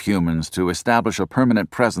groups of humans to establish a permanent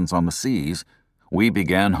presence on the seas, we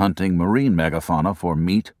began hunting marine megafauna for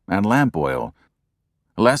meat and lamp oil.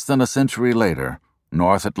 Less than a century later,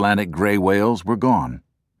 North Atlantic gray whales were gone,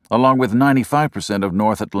 along with 95% of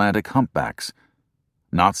North Atlantic humpbacks.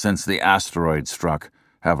 Not since the asteroid struck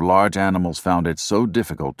have large animals found it so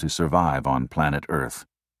difficult to survive on planet Earth.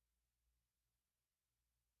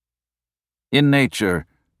 In nature,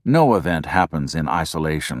 no event happens in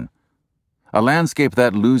isolation. A landscape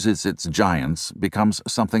that loses its giants becomes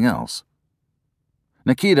something else.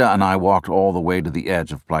 Nikita and I walked all the way to the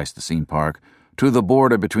edge of Pleistocene Park, to the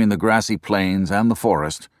border between the grassy plains and the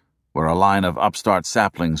forest, where a line of upstart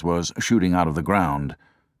saplings was shooting out of the ground.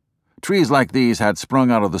 Trees like these had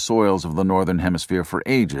sprung out of the soils of the northern hemisphere for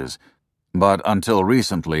ages, but until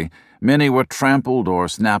recently, many were trampled or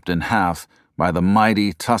snapped in half by the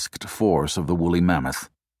mighty tusked force of the woolly mammoth.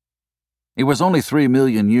 It was only 3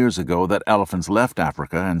 million years ago that elephants left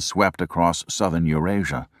Africa and swept across southern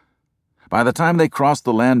Eurasia. By the time they crossed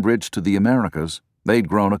the land bridge to the Americas, they'd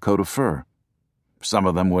grown a coat of fur. Some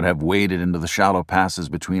of them would have waded into the shallow passes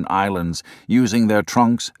between islands, using their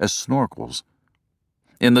trunks as snorkels.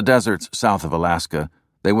 In the deserts south of Alaska,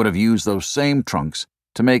 they would have used those same trunks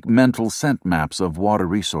to make mental scent maps of water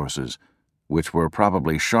resources, which were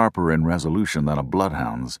probably sharper in resolution than a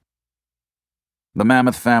bloodhound's. The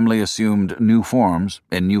mammoth family assumed new forms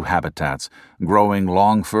in new habitats, growing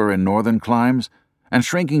long fur in northern climes and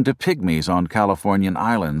shrinking to pygmies on Californian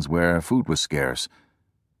islands where food was scarce.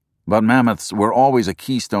 But mammoths were always a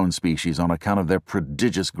keystone species on account of their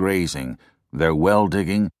prodigious grazing, their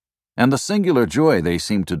well-digging, and the singular joy they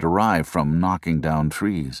seemed to derive from knocking down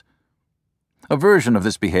trees. A version of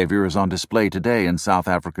this behavior is on display today in South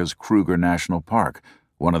Africa's Kruger National Park,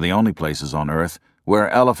 one of the only places on Earth where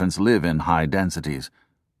elephants live in high densities.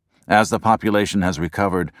 As the population has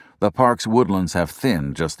recovered, the park's woodlands have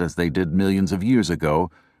thinned just as they did millions of years ago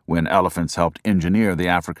when elephants helped engineer the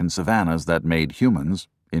African savannas that made humans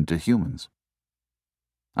into humans.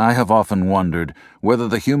 I have often wondered whether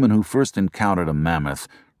the human who first encountered a mammoth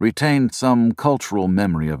retained some cultural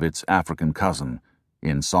memory of its African cousin,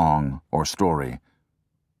 in song or story.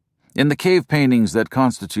 In the cave paintings that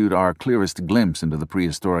constitute our clearest glimpse into the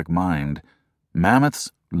prehistoric mind,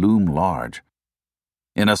 mammoths loom large.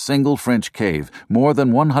 In a single French cave, more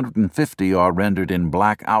than 150 are rendered in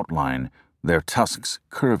black outline, their tusks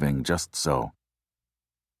curving just so.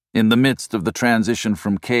 In the midst of the transition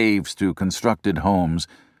from caves to constructed homes,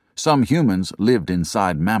 some humans lived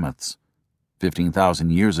inside mammoths.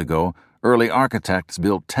 15,000 years ago, early architects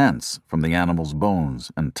built tents from the animal's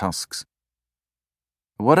bones and tusks.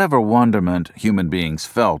 Whatever wonderment human beings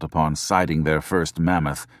felt upon sighting their first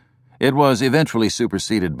mammoth, it was eventually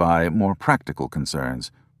superseded by more practical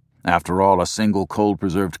concerns. After all, a single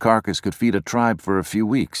cold-preserved carcass could feed a tribe for a few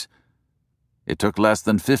weeks. It took less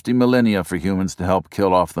than 50 millennia for humans to help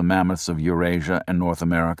kill off the mammoths of Eurasia and North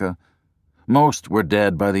America. Most were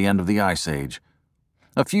dead by the end of the Ice Age.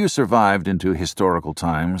 A few survived into historical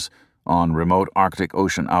times, on remote Arctic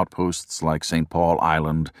Ocean outposts like St. Paul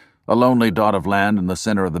Island, a lonely dot of land in the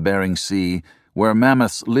center of the Bering Sea, where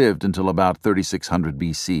mammoths lived until about 3600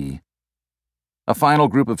 BC. A final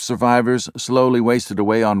group of survivors slowly wasted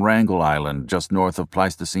away on Wrangel Island, just north of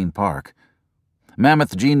Pleistocene Park.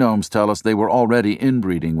 Mammoth genomes tell us they were already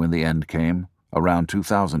inbreeding when the end came, around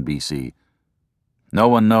 2000 BC. No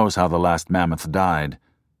one knows how the last mammoth died,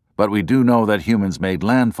 but we do know that humans made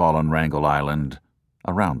landfall on Wrangel Island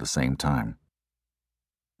around the same time.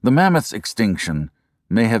 The mammoth's extinction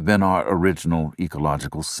may have been our original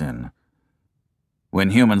ecological sin.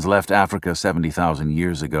 When humans left Africa 70,000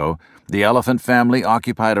 years ago, the elephant family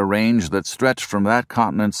occupied a range that stretched from that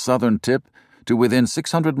continent's southern tip to within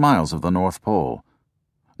 600 miles of the North Pole.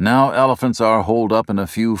 Now elephants are holed up in a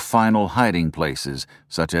few final hiding places,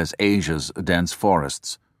 such as Asia's dense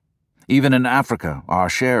forests. Even in Africa, our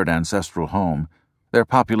shared ancestral home, their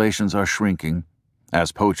populations are shrinking,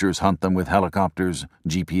 as poachers hunt them with helicopters,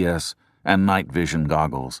 GPS, and night vision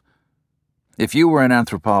goggles. If you were an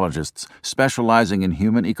anthropologist specializing in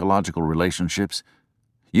human ecological relationships,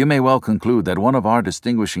 you may well conclude that one of our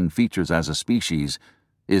distinguishing features as a species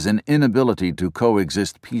is an inability to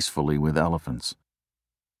coexist peacefully with elephants.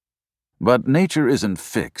 But nature isn't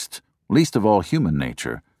fixed, least of all human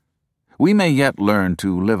nature. We may yet learn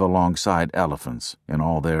to live alongside elephants in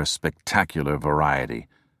all their spectacular variety.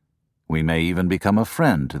 We may even become a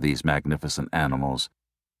friend to these magnificent animals.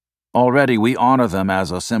 Already we honor them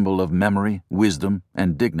as a symbol of memory, wisdom,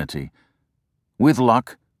 and dignity. With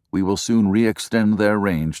luck, we will soon re-extend their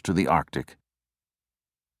range to the Arctic.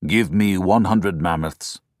 "Give me 100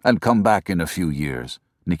 mammoths, and come back in a few years,"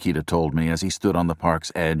 Nikita told me as he stood on the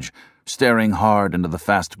park's edge, staring hard into the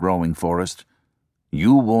fast-growing forest.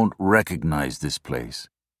 "You won't recognize this place."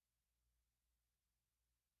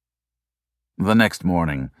 The next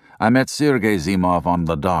morning, I met Sergei Zimov on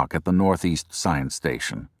the dock at the Northeast Science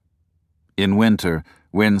Station. In winter,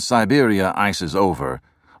 when Siberia ices over,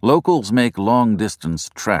 locals make long-distance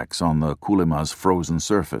treks on the Kolyma's frozen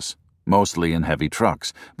surface, mostly in heavy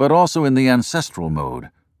trucks, but also in the ancestral mode,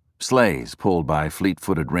 sleighs pulled by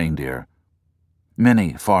fleet-footed reindeer.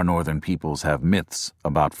 Many far northern peoples have myths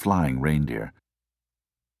about flying reindeer.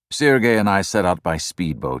 Sergei and I set out by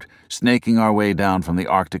speedboat, snaking our way down from the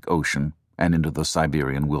Arctic Ocean and into the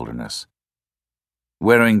Siberian wilderness.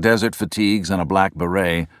 Wearing desert fatigues and a black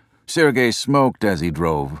beret, Sergei smoked as he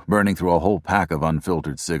drove, burning through a whole pack of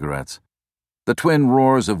unfiltered cigarettes. The twin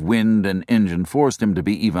roars of wind and engine forced him to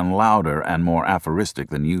be even louder and more aphoristic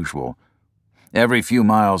than usual. Every few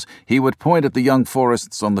miles, he would point at the young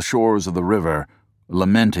forests on the shores of the river,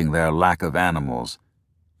 lamenting their lack of animals.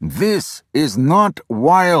 "This is not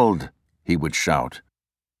wild," he would shout.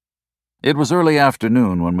 It was early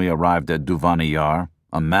afternoon when we arrived at Duvany Yar,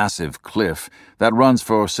 a massive cliff that runs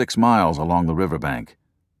for 6 miles along the riverbank.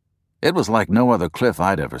 It was like no other cliff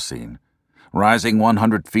I'd ever seen. Rising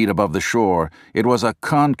 100 feet above the shore, it was a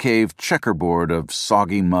concave checkerboard of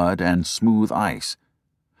soggy mud and smooth ice.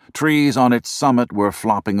 Trees on its summit were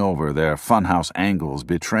flopping over, their funhouse angles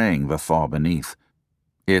betraying the thaw beneath.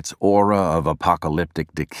 Its aura of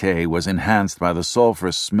apocalyptic decay was enhanced by the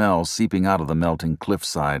sulphurous smell seeping out of the melting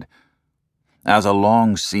cliffside. As a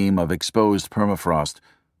long seam of exposed permafrost,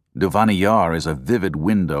 Duvany Yar is a vivid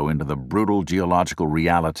window into the brutal geological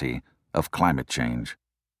reality of climate change.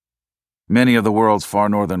 Many of the world's far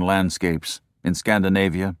northern landscapes, in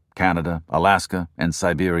Scandinavia, Canada, Alaska, and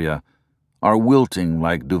Siberia, are wilting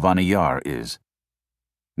like Duvany Yar is.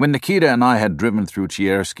 When Nikita and I had driven through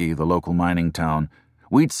Chiersky, the local mining town,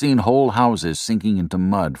 we'd seen whole houses sinking into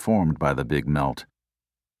mud formed by the big melt.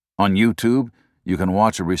 On YouTube, you can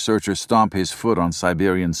watch a researcher stomp his foot on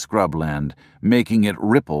Siberian scrubland, making it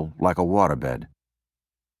ripple like a waterbed.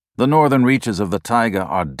 The northern reaches of the taiga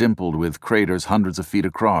are dimpled with craters hundreds of feet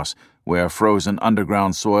across, where frozen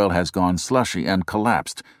underground soil has gone slushy and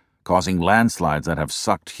collapsed, causing landslides that have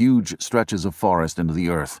sucked huge stretches of forest into the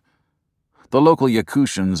earth. The local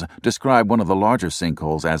Yakutians describe one of the larger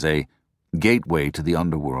sinkholes as a gateway to the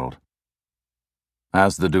underworld.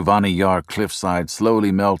 As the Duvany Yar cliffside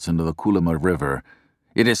slowly melts into the Kolyma River,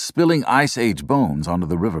 it is spilling Ice Age bones onto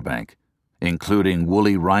the riverbank, including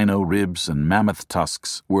woolly rhino ribs and mammoth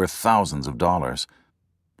tusks worth thousands of dollars.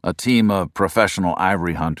 A team of professional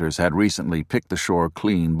ivory hunters had recently picked the shore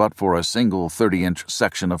clean but for a single 30-inch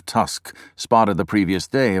section of tusk spotted the previous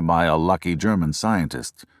day by a lucky German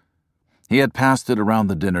scientist. He had passed it around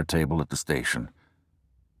the dinner table at the station.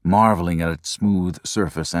 Marveling at its smooth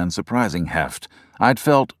surface and surprising heft, I'd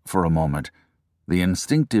felt, for a moment, the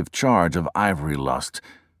instinctive charge of ivory lust,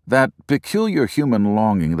 that peculiar human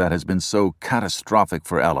longing that has been so catastrophic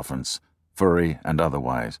for elephants, furry and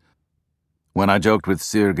otherwise. When I joked with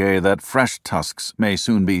Sergei that fresh tusks may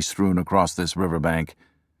soon be strewn across this riverbank,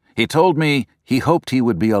 he told me he hoped he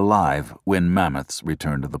would be alive when mammoths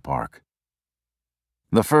returned to the park.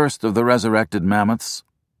 The first of the resurrected mammoths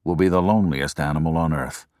will be the loneliest animal on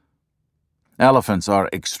Earth. Elephants are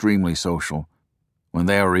extremely social. When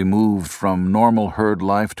they are removed from normal herd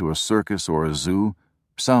life to a circus or a zoo,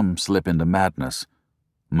 some slip into madness.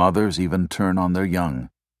 Mothers even turn on their young.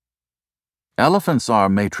 Elephants are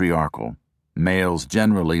matriarchal. Males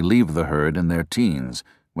generally leave the herd in their teens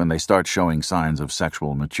when they start showing signs of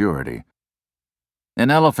sexual maturity.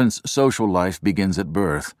 An elephant's social life begins at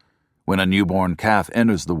birth, when a newborn calf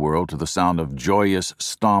enters the world to the sound of joyous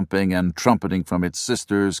stomping and trumpeting from its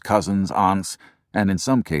sisters, cousins, aunts, and in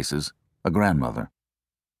some cases, a grandmother.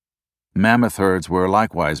 Mammoth herds were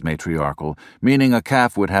likewise matriarchal, meaning a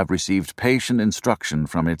calf would have received patient instruction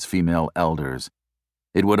from its female elders.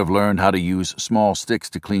 It would have learned how to use small sticks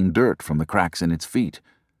to clean dirt from the cracks in its feet,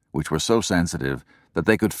 which were so sensitive that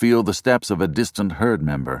they could feel the steps of a distant herd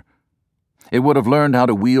member. It would have learned how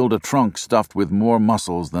to wield a trunk stuffed with more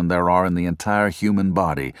muscles than there are in the entire human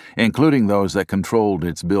body, including those that controlled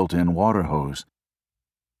its built-in water hose.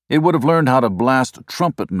 It would have learned how to blast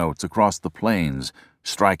trumpet notes across the plains,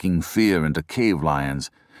 striking fear into cave lions,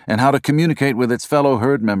 and how to communicate with its fellow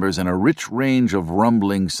herd members in a rich range of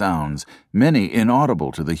rumbling sounds, many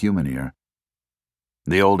inaudible to the human ear.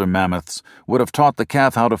 The older mammoths would have taught the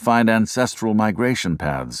calf how to find ancestral migration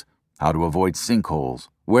paths, how to avoid sinkholes,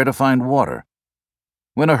 where to find water.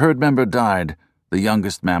 When a herd member died, the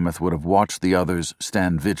youngest mammoth would have watched the others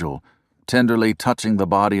stand vigil, tenderly touching the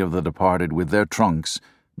body of the departed with their trunks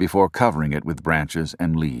before covering it with branches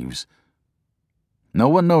and leaves. No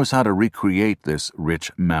one knows how to recreate this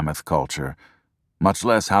rich mammoth culture, much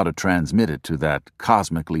less how to transmit it to that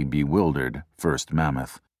cosmically bewildered first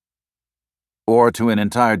mammoth. Or to an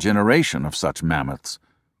entire generation of such mammoths.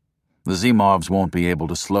 The Zimovs won't be able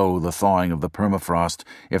to slow the thawing of the permafrost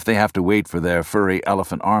if they have to wait for their furry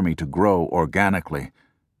elephant army to grow organically.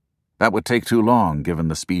 That would take too long given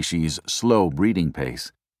the species' slow breeding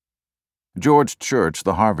pace. George Church,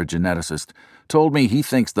 the Harvard geneticist, told me he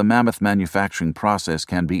thinks the mammoth manufacturing process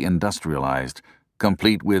can be industrialized,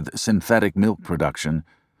 complete with synthetic milk production,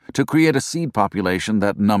 to create a seed population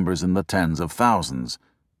that numbers in the tens of thousands.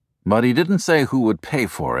 But he didn't say who would pay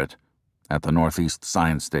for it. At the Northeast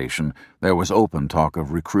Science Station, there was open talk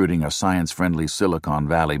of recruiting a science-friendly Silicon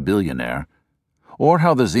Valley billionaire, or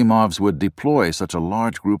how the Zimovs would deploy such a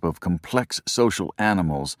large group of complex social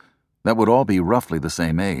animals that would all be roughly the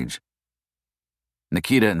same age.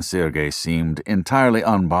 Nikita and Sergei seemed entirely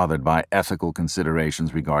unbothered by ethical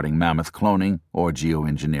considerations regarding mammoth cloning or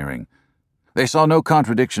geoengineering. They saw no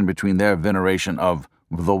contradiction between their veneration of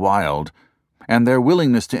the wild and their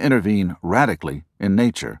willingness to intervene radically in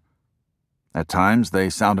nature. At times, they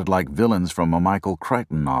sounded like villains from a Michael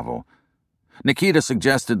Crichton novel. Nikita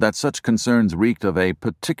suggested that such concerns reeked of a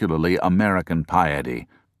particularly American piety.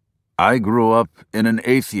 "I grew up in an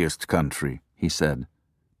atheist country," he said.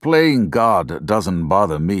 "Playing God doesn't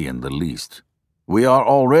bother me in the least. We are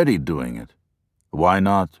already doing it. Why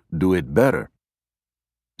not do it better?"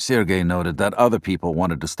 Sergei noted that other people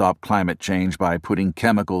wanted to stop climate change by putting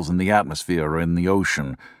chemicals in the atmosphere or in the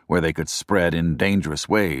ocean, where they could spread in dangerous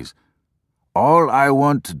ways. "All I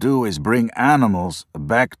want to do is bring animals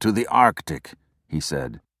back to the Arctic," he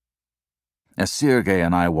said. As Sergei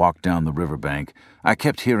and I walked down the riverbank, I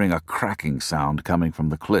kept hearing a cracking sound coming from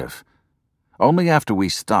the cliff. Only after we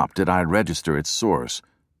stopped did I register its source,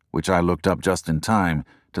 which I looked up just in time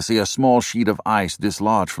to see a small sheet of ice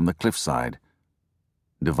dislodged from the cliffside.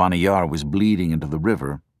 Devaniyar was bleeding into the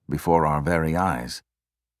river before our very eyes.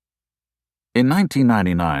 In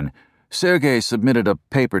 1999, Sergei submitted a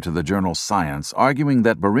paper to the journal Science arguing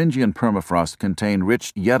that Beringian permafrost contained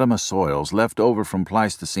rich Yedema soils left over from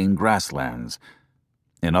Pleistocene grasslands.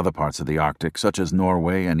 In other parts of the Arctic, such as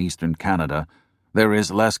Norway and eastern Canada, there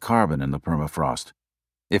is less carbon in the permafrost.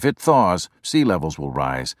 If it thaws, sea levels will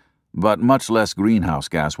rise, but much less greenhouse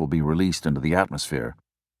gas will be released into the atmosphere.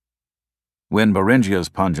 When Beringia's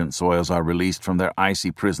pungent soils are released from their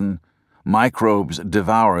icy prison, microbes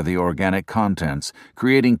devour the organic contents,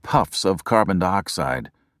 creating puffs of carbon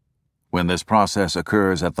dioxide. When this process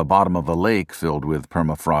occurs at the bottom of a lake filled with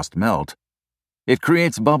permafrost melt, it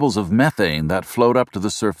creates bubbles of methane that float up to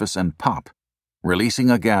the surface and pop,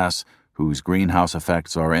 releasing a gas whose greenhouse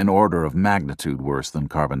effects are an order of magnitude worse than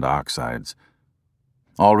carbon dioxide's.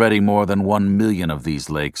 Already more than 1 million of these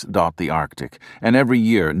lakes dot the Arctic, and every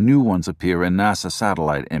year new ones appear in NASA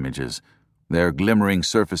satellite images, their glimmering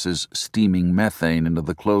surfaces steaming methane into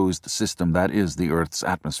the closed system that is the Earth's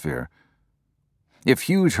atmosphere. If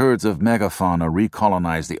huge herds of megafauna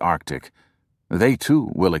recolonize the Arctic, they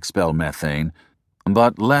too will expel methane,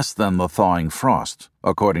 but less than the thawing frost,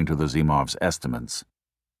 according to the Zimov's estimates.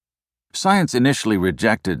 Science initially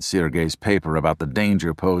rejected Sergei's paper about the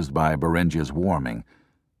danger posed by Beringia's warming,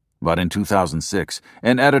 but in 2006,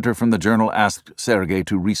 an editor from the journal asked Sergei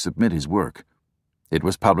to resubmit his work. It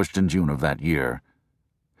was published in June of that year.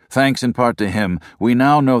 Thanks in part to him, we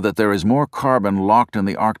now know that there is more carbon locked in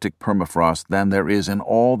the Arctic permafrost than there is in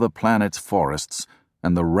all the planet's forests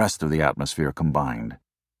and the rest of the atmosphere combined.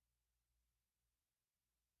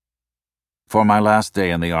 For my last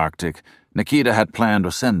day in the Arctic, Nikita had planned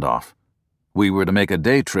a send-off. We were to make a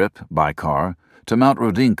day trip, by car, to Mount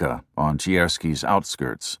Rodinka on Chiersky's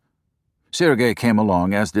outskirts. Sergei came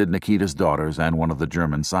along, as did Nikita's daughters and one of the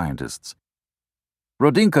German scientists.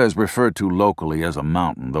 Rodinka is referred to locally as a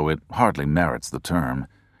mountain, though it hardly merits the term.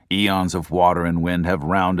 Eons of water and wind have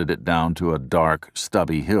rounded it down to a dark,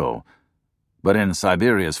 stubby hill. But in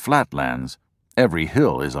Siberia's flatlands, every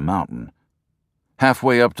hill is a mountain.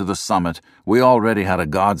 Halfway up to the summit, we already had a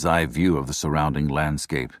god's-eye view of the surrounding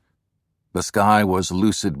landscape. The sky was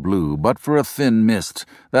lucid blue, but for a thin mist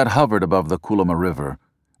that hovered above the Kulama River,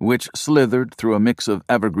 which slithered through a mix of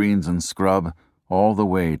evergreens and scrub all the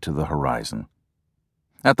way to the horizon.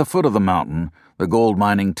 At the foot of the mountain, the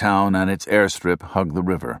gold-mining town and its airstrip hug the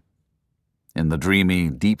river. In the dreamy,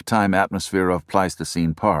 deep-time atmosphere of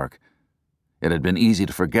Pleistocene Park, it had been easy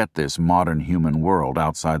to forget this modern human world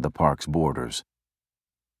outside the park's borders.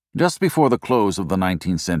 Just before the close of the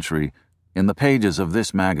 19th century, in the pages of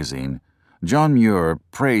this magazine, John Muir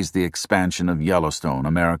praised the expansion of Yellowstone,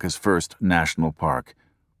 America's first national park.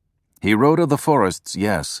 He wrote of the forests,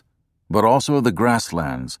 yes, but also of the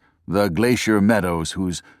grasslands, the glacier meadows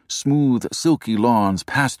whose smooth, silky lawns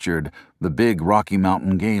pastured the big Rocky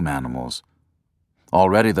Mountain game animals.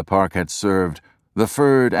 Already the park had served the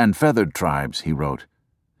furred and feathered tribes, he wrote.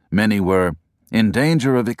 Many were in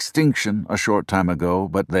danger of extinction a short time ago,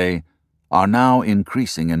 but they are now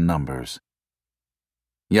increasing in numbers.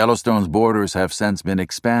 Yellowstone's borders have since been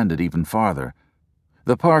expanded even farther.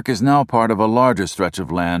 The park is now part of a larger stretch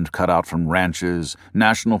of land cut out from ranches,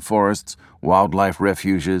 national forests, wildlife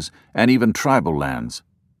refuges, and even tribal lands.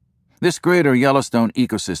 This greater Yellowstone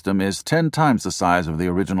ecosystem is 10 times the size of the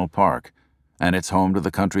original park, and it's home to the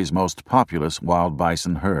country's most populous wild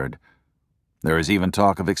bison herd. There is even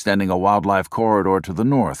talk of extending a wildlife corridor to the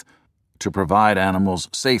north to provide animals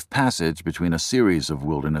safe passage between a series of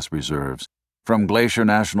wilderness reserves, from Glacier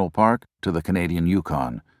National Park to the Canadian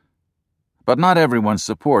Yukon. But not everyone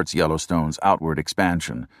supports Yellowstone's outward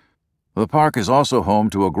expansion. The park is also home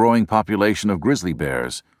to a growing population of grizzly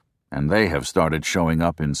bears, and they have started showing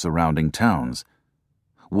up in surrounding towns.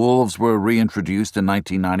 Wolves were reintroduced in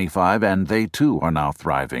 1995, and they too are now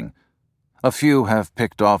thriving. A few have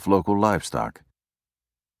picked off local livestock.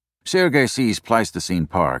 Sergei sees Pleistocene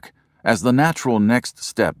Park as the natural next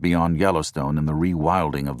step beyond Yellowstone in the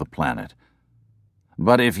rewilding of the planet.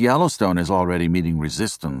 But if Yellowstone is already meeting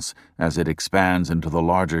resistance as it expands into the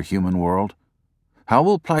larger human world, how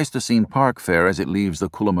will Pleistocene Park fare as it leaves the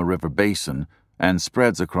Kulama River basin and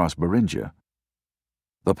spreads across Beringia?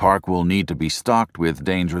 The park will need to be stocked with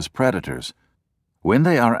dangerous predators. When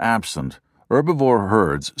they are absent, herbivore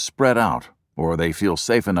herds spread out, or they feel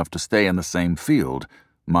safe enough to stay in the same field,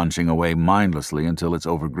 munching away mindlessly until it's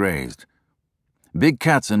overgrazed. Big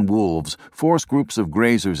cats and wolves force groups of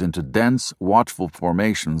grazers into dense, watchful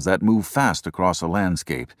formations that move fast across a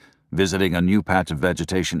landscape, visiting a new patch of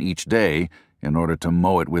vegetation each day in order to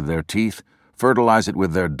mow it with their teeth, fertilize it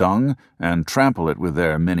with their dung, and trample it with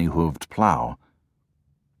their many-hooved plow.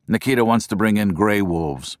 Nikita wants to bring in gray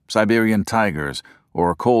wolves, Siberian tigers,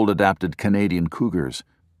 or cold-adapted Canadian cougars.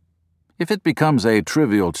 If it becomes a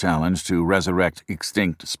trivial challenge to resurrect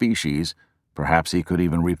extinct species, perhaps he could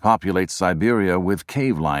even repopulate Siberia with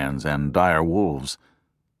cave lions and dire wolves.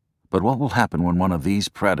 But what will happen when one of these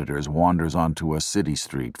predators wanders onto a city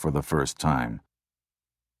street for the first time?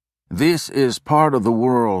 This is part of the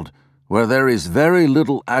world where there is very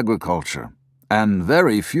little agriculture and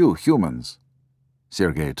very few humans,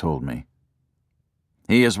 Sergei told me.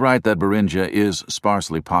 He is right that Beringia is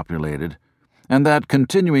sparsely populated, and that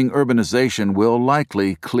continuing urbanization will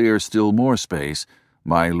likely clear still more space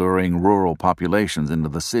by luring rural populations into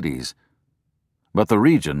the cities. But the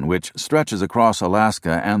region, which stretches across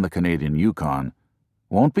Alaska and the Canadian Yukon,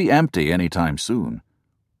 won't be empty anytime soon.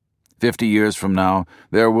 50 years from now,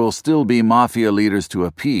 there will still be mafia leaders to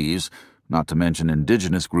appease, not to mention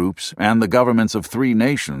indigenous groups and the governments of 3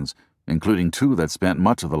 nations, including 2 that spent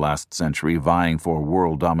much of the last century vying for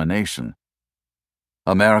world domination.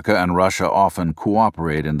 America and Russia often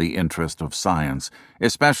cooperate in the interest of science,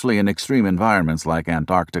 especially in extreme environments like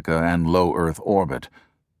Antarctica and low Earth orbit.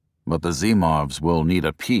 But the Zimovs will need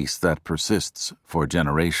a peace that persists for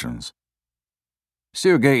generations.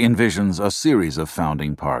 Sergei envisions a series of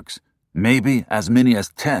founding parks, maybe as many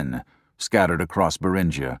as 10, scattered across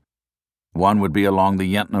Beringia. One would be along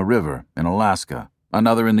the Yentna River in Alaska,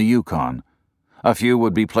 another in the Yukon. A few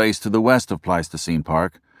would be placed to the west of Pleistocene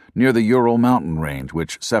Park, near the Ural mountain range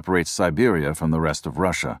which separates Siberia from the rest of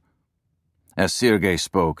Russia. As Sergei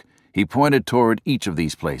spoke, he pointed toward each of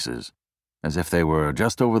these places, as if they were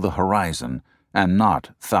just over the horizon and not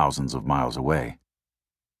thousands of miles away.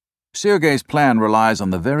 Sergei's plan relies on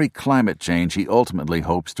the very climate change he ultimately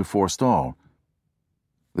hopes to forestall.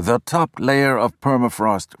 "The top layer of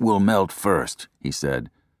permafrost will melt first," he said.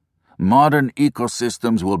 "Modern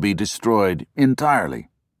ecosystems will be destroyed entirely.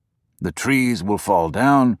 The trees will fall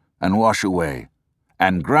down and wash away,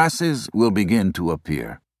 and grasses will begin to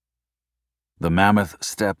appear." The mammoth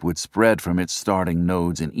steppe would spread from its starting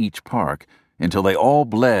nodes in each park until they all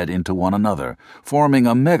bled into one another, forming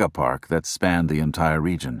a megapark that spanned the entire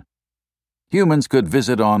region. Humans could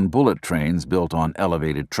visit on bullet trains built on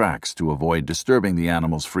elevated tracks to avoid disturbing the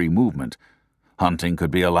animals' free movement. Hunting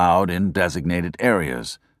could be allowed in designated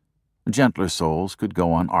areas. Gentler souls could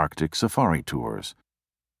go on Arctic safari tours.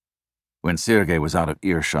 When Sergei was out of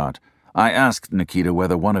earshot, I asked Nikita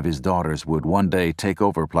whether one of his daughters would one day take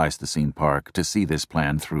over Pleistocene Park to see this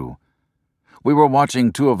plan through. We were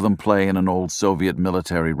watching 2 of them play in an old Soviet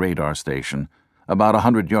military radar station, about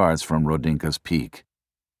 100 yards from Rodinka's Peak.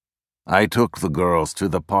 "I took the girls to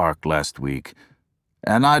the park last week,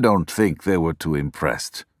 and I don't think they were too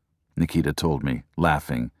impressed," Nikita told me,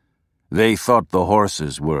 laughing. "They thought the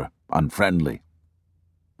horses were unfriendly."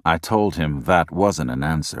 I told him that wasn't an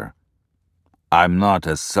answer. "I'm not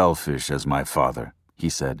as selfish as my father," he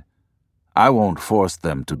said. "I won't force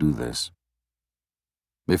them to do this."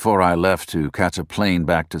 Before I left to catch a plane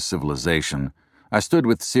back to civilization, I stood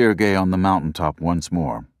with Sergei on the mountaintop once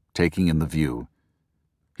more, taking in the view.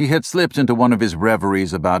 He had slipped into one of his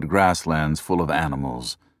reveries about grasslands full of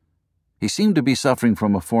animals. He seemed to be suffering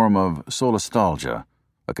from a form of solastalgia,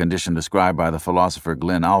 a condition described by the philosopher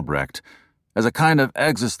Glenn Albrecht as a kind of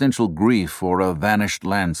existential grief for a vanished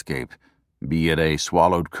landscape, be it a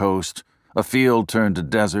swallowed coast, a field turned to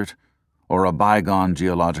desert, or a bygone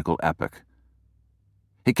geological epoch.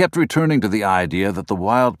 He kept returning to the idea that the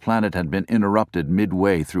wild planet had been interrupted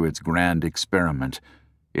midway through its grand experiment,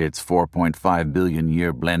 its 4.5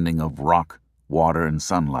 billion-year blending of rock, water, and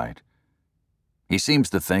sunlight. He seems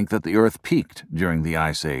to think that the Earth peaked during the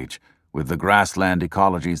Ice Age, with the grassland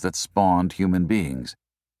ecologies that spawned human beings.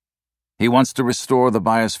 He wants to restore the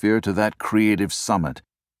biosphere to that creative summit,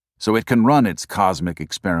 so it can run its cosmic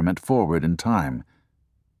experiment forward in time.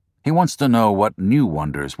 He wants to know what new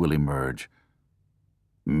wonders will emerge.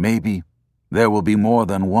 "Maybe there will be more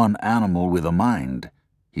than one animal with a mind,"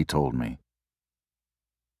 he told me.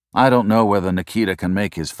 I don't know whether Nikita can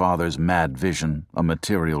make his father's mad vision a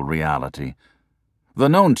material reality. The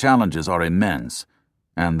known challenges are immense,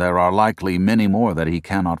 and there are likely many more that he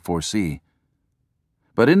cannot foresee.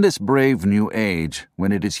 But in this brave new age,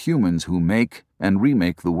 when it is humans who make and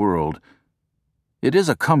remake the world, it is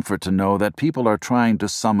a comfort to know that people are trying to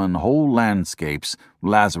summon whole landscapes,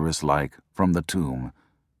 Lazarus-like, from the tomb.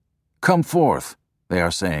 "Come forth," they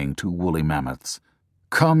are saying to woolly mammoths.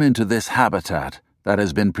 "Come into this habitat that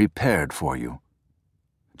has been prepared for you.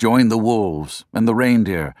 Join the wolves and the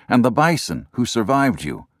reindeer and the bison who survived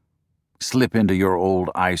you. Slip into your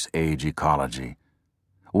old Ice Age ecology.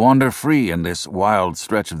 Wander free in this wild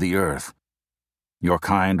stretch of the earth. Your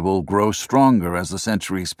kind will grow stronger as the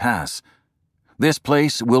centuries pass. This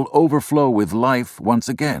place will overflow with life once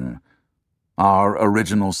again. Our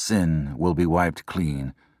original sin will be wiped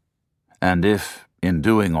clean. And if, in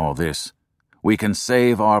doing all this, we can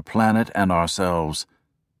save our planet and ourselves,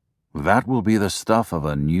 that will be the stuff of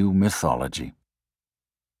a new mythology."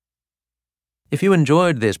 If you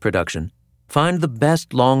enjoyed this production, find the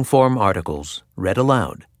best long-form articles read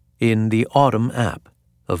aloud in the Autumn app,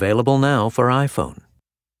 available now for iPhone.